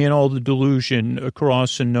you and all the delusion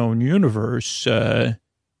across a known universe. But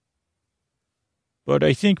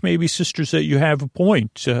I think maybe, sisters, that you have a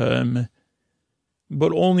point.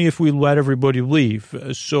 But only if we let everybody leave.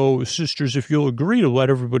 So, sisters, if you'll agree to let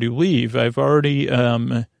everybody leave, I've already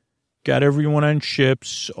got everyone on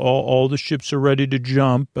ships. All the ships are ready to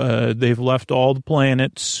jump. They've left all the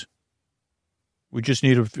planets. We just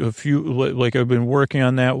need a few, like I've been working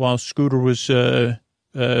on that while Scooter was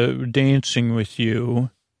dancing with you.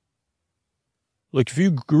 Like, if you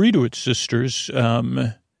agree to it, sisters,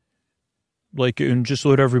 and just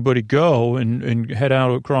let everybody go and head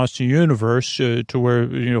out across the universe to where,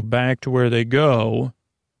 back to where they go.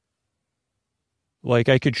 Like,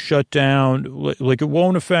 I could shut down, like, it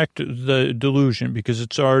won't affect the delusion because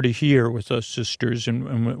it's already here with us, sisters,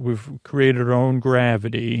 and we've created our own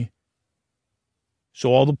gravity.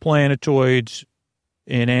 So all the planetoids,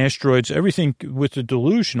 and asteroids, everything with the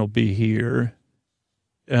delusion will be here.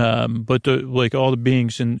 But all the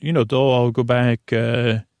beings, and, they'll all go back,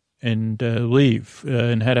 and leave,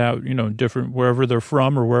 and head out, different, wherever they're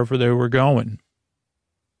from or wherever they were going.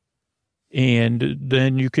 And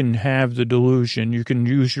then you can have the delusion. You can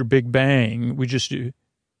use your Big Bang.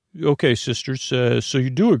 Okay, sisters, so you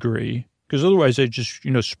do agree? Because otherwise I just,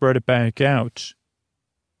 spread it back out.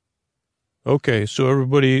 Okay, so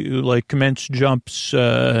everybody, commence jumps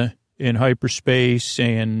in hyperspace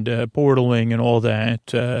and portaling and all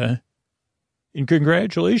that. And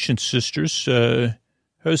congratulations, sisters.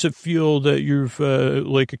 How does it feel that you've,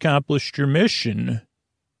 accomplished your mission?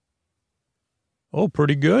 Oh,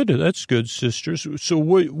 pretty good. That's good, sisters. So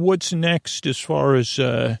what's next as far as,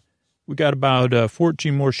 we got about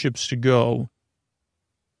 14 more ships to go.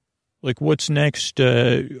 What's next?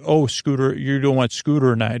 Scooter, you don't want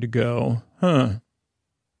Scooter and I to go. Huh.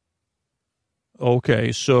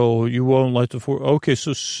 Okay, so you won't let okay,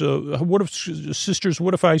 so what if, sisters,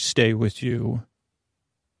 what if I stay with you?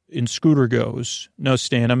 And Scooter goes, no,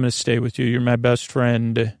 Stan, I'm going to stay with you. You're my best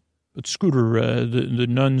friend. But Scooter, the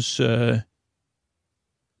nuns, they're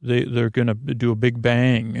going to do a big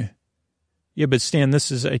bang. Yeah, but Stan,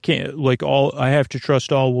 I can't, I have to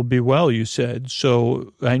trust all will be well, you said.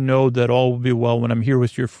 So I know that all will be well when I'm here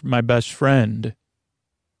with my best friend.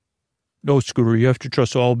 No, Scooter, you have to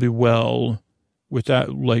trust all will be well without,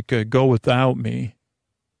 go without me.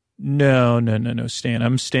 No, Stan,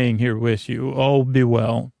 I'm staying here with you. All will be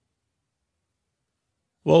well.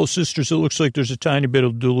 Well, sisters, it looks like there's a tiny bit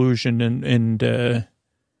of delusion in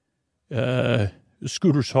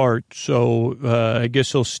Scooter's heart, so I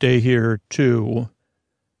guess he'll stay here too.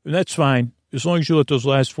 And that's fine, as long as you let those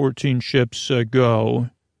last 14 ships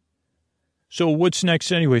go. So what's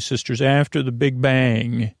next anyway, sisters? After the Big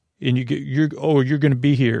Bang, and you're going to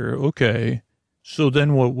be here, okay? So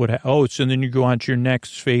then so then you go on to your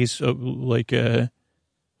next phase of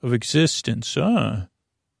of existence, huh?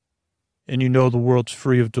 And the world's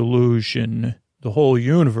free of delusion, the whole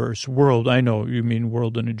universe, world. I know you mean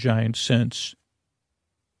world in a giant sense.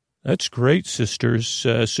 That's great, sisters.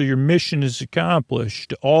 So your mission is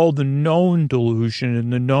accomplished. All the known delusion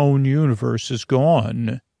in the known universe is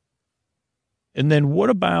gone. And then what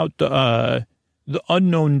about the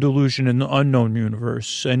unknown delusion in the unknown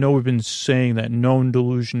universe? I know we've been saying that known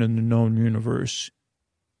delusion in the known universe.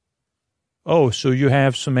 Oh, so you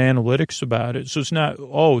have some analytics about it. So it's not,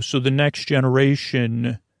 so the next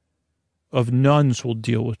generation of nuns will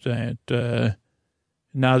deal with that.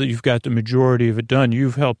 Now that you've got the majority of it done,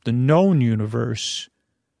 you've helped the known universe.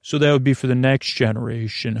 So that would be for the next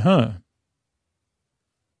generation, huh?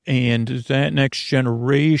 And that next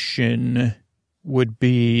generation would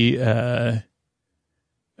be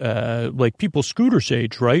people Scooter's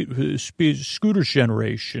age, right? Scooter's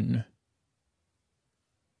generation.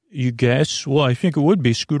 You guess? Well, I think it would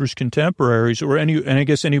be Scooter's contemporaries, and I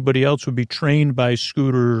guess anybody else would be trained by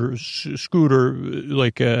Scooter,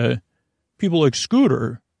 people like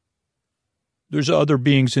Scooter. There's other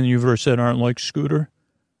beings in the universe that aren't like Scooter.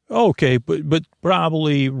 Okay, but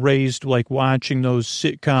probably raised watching those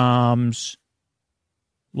sitcoms,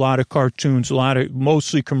 a lot of cartoons,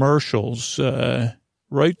 mostly commercials,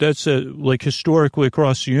 right? That's historically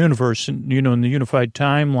across the universe, and in the unified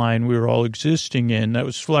timeline we were all existing in, that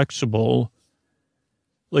was flexible.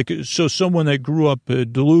 So someone that grew up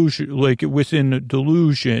delusion, within a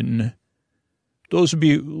delusion, those would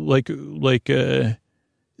be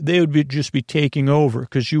they would just be taking over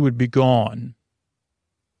because you would be gone.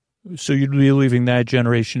 So you'd be leaving that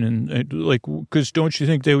generation, and because don't you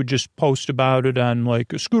think they would just post about it on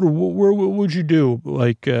Scooter? What would you do?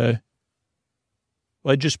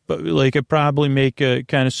 I'd probably make a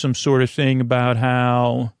kind of some sort of thing about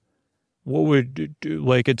how, what would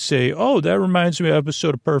it'd say, oh, that reminds me of an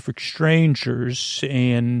episode of Perfect Strangers,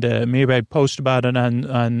 and maybe I'd post about it on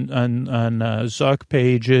Zuck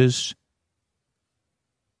pages,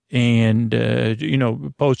 and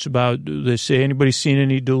post about, they say, anybody seen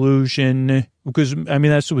any delusion? Because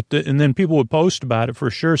that's what and then people would post about it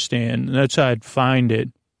for sure, Stan. And that's how I'd find it.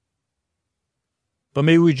 But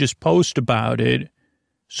maybe we just post about it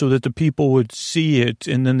so that the people would see it,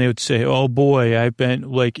 and then they would say, oh boy, I've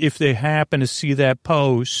been, if they happen to see that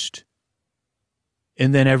post,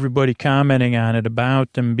 and then everybody commenting on it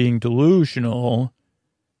about them being delusional,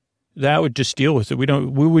 that would just deal with it. We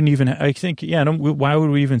wouldn't even, I think, why would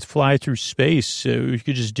we even fly through space? We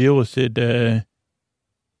could just deal with it,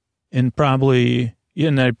 and probably,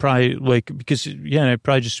 and I'd probably, I'd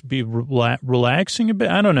probably just be relaxing a bit.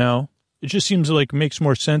 I don't know. It just seems it makes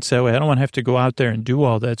more sense that way. I don't want to have to go out there and do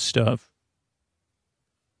all that stuff.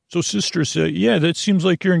 So, sisters, yeah, that seems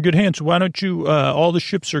like you're in good hands. Why don't you, all the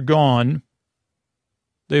ships are gone.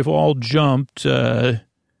 They've all jumped, and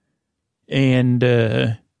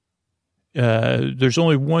there's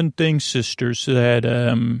only one thing, sisters, that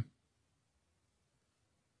I'm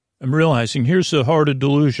realizing. Here's the heart of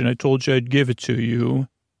delusion. I told you I'd give it to you.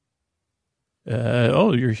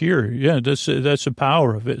 Oh, you're here. Yeah, that's the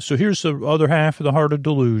power of it. So here's the other half of the heart of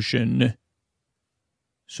delusion.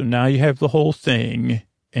 So now you have the whole thing.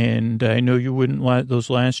 And I know you wouldn't let those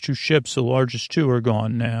last two ships, the largest two, are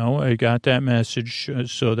gone now. I got that message,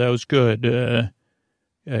 so that was good.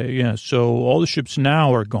 Yeah, so all the ships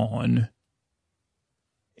now are gone.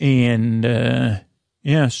 And,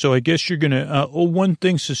 yeah, so I guess you're going to, one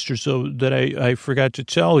thing, sister, so that I forgot to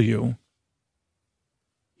tell you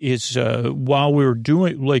is while we were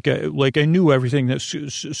doing, like I knew everything that,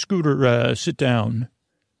 Scooter, sit down.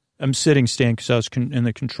 I'm sitting, Stan, because I was in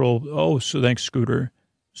the control. Oh, so thanks, Scooter.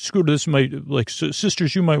 Scooter, this might,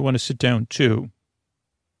 sisters, you might want to sit down, too.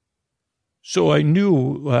 So I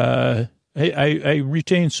knew, I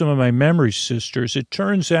retained some of my memories, sisters. It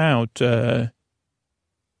turns out that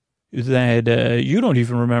you don't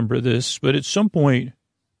even remember this, but at some point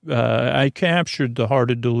I captured the heart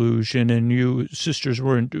of delusion, and you, sisters,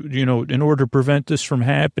 were, in order to prevent this from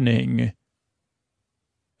happening,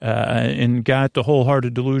 and got the whole heart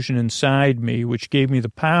of delusion inside me, which gave me the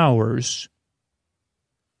powers.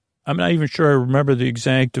 I'm not even sure I remember the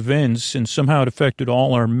exact events, and somehow it affected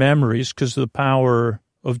all our memories because of the power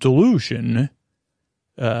of delusion.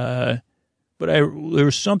 But there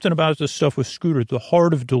was something about this stuff with Scooter, the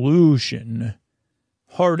heart of delusion.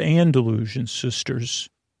 Heart and delusion,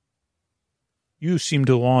 sisters. You seem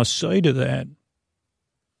to have lost sight of that.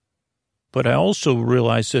 But I also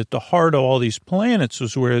realized that the heart of all these planets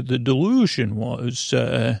was where the delusion was.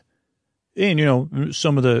 And,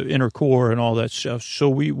 some of the inner core and all that stuff. So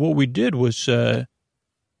what we did was, I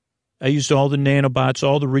used all the nanobots,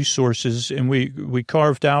 all the resources, and we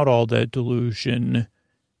carved out all that delusion,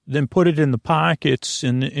 then put it in the pockets,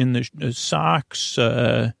 in the socks,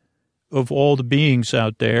 of all the beings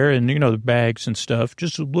out there, and, the bags and stuff,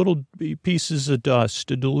 just little pieces of dust,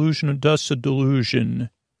 dust of delusion.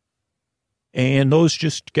 And those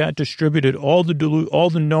just got distributed, all the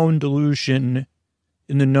known delusion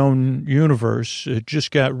in the known universe, it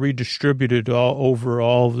just got redistributed all over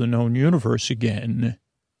all of the known universe again.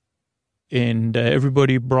 And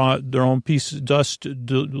everybody brought their own piece of dust,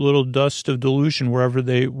 little dust of delusion wherever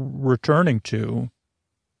they were returning to.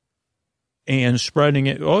 And spreading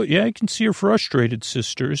it. Oh, yeah, I can see you're frustrated,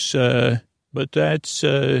 sisters. But that's,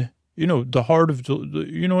 the heart of,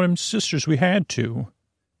 what I'm, sisters, we had to.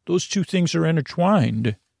 Those two things are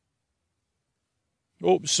intertwined.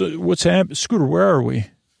 Oh, so what's happening? Scooter, where are we?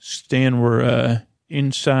 Stan, we're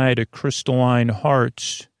inside a crystalline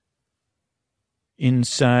heart,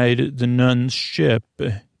 inside the Nuns' ship,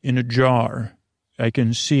 in a jar. I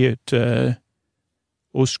can see it.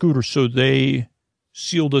 Scooter, so they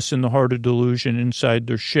sealed us in the heart of delusion inside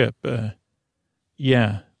their ship.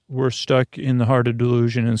 Yeah, we're stuck in the heart of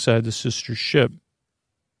delusion inside the sister ship.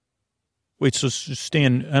 Wait, so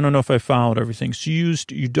Stan, I don't know if I followed everything. So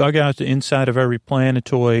you dug out the inside of every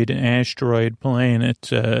planetoid and asteroid planet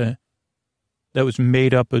that was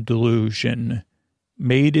made up of delusion,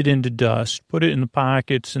 made it into dust, put it in the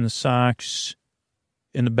pockets and the socks,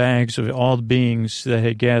 in the bags of all the beings that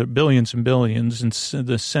had gathered billions and billions, and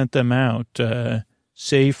sent them out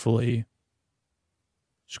safely.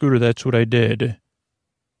 Scooter, that's what I did.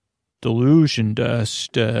 Delusion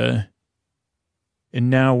dust, and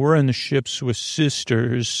now we're in the ships with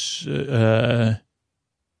sisters, and,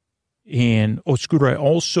 Scooter,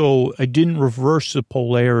 I didn't reverse the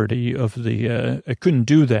polarity of I couldn't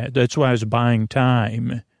do that. That's why I was buying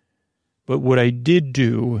time. But what I did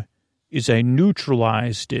do is I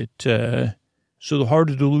neutralized it. So the heart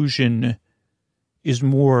of delusion is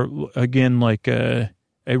more, again, like, I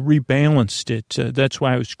rebalanced it. That's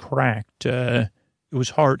why it was cracked. It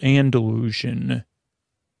was heart and delusion.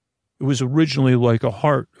 It was originally like a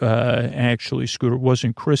heart, actually, Scooter. It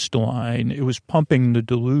wasn't crystalline. It was pumping the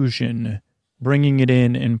delusion, bringing it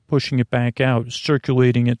in and pushing it back out,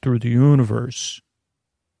 circulating it through the universe.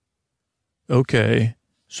 Okay.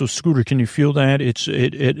 So, Scooter, can you feel that?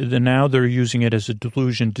 Now they're using it as a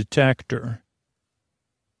delusion detector.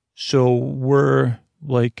 So we're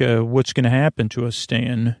like, what's going to happen to us,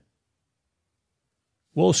 Stan?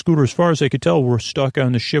 Well, Scooter, as far as I could tell, we're stuck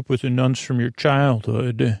on the ship with the nuns from your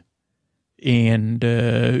childhood. And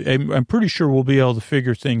I'm pretty sure we'll be able to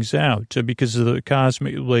figure things out because of the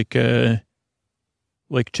cosmic,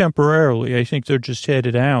 like temporarily. I think they're just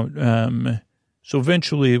headed out. So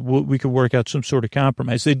eventually we could work out some sort of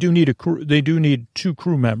compromise. They do need two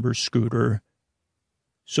crew members, Scooter.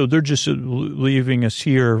 So they're just leaving us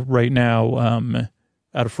here right now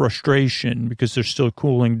out of frustration because they're still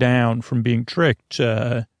cooling down from being tricked.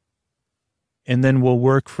 And then we'll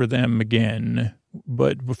work for them again.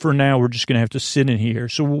 But for now, we're just going to have to sit in here.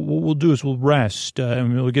 So what we'll do is we'll rest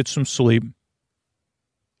and we'll get some sleep.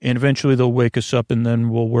 And eventually they'll wake us up, and then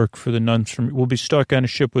we'll work for the nuns we'll be stuck on a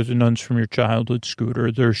ship with the nuns from your childhood,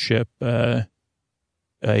 Scooter, their ship. I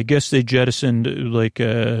guess they jettisoned like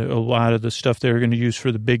a lot of the stuff they were going to use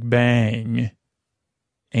for the Big Bang.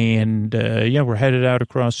 And yeah, we're headed out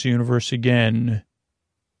across the universe again.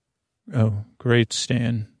 Oh, great,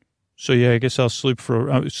 Stan. So yeah, I guess I'll sleep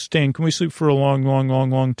for, Stan, can we sleep for a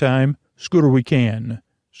long time? Scooter, we can.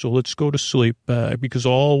 So let's go to sleep because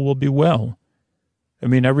all will be well. I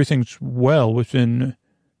mean, everything's well within,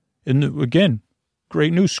 and again,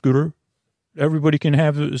 great news, Scooter. Everybody can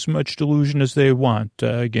have as much delusion as they want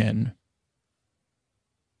again.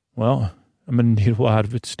 Well, I'm going to need a lot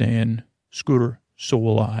of it, Stan. Scooter, so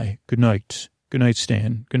will I. Good night. Good night,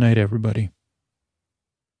 Stan. Good night, everybody.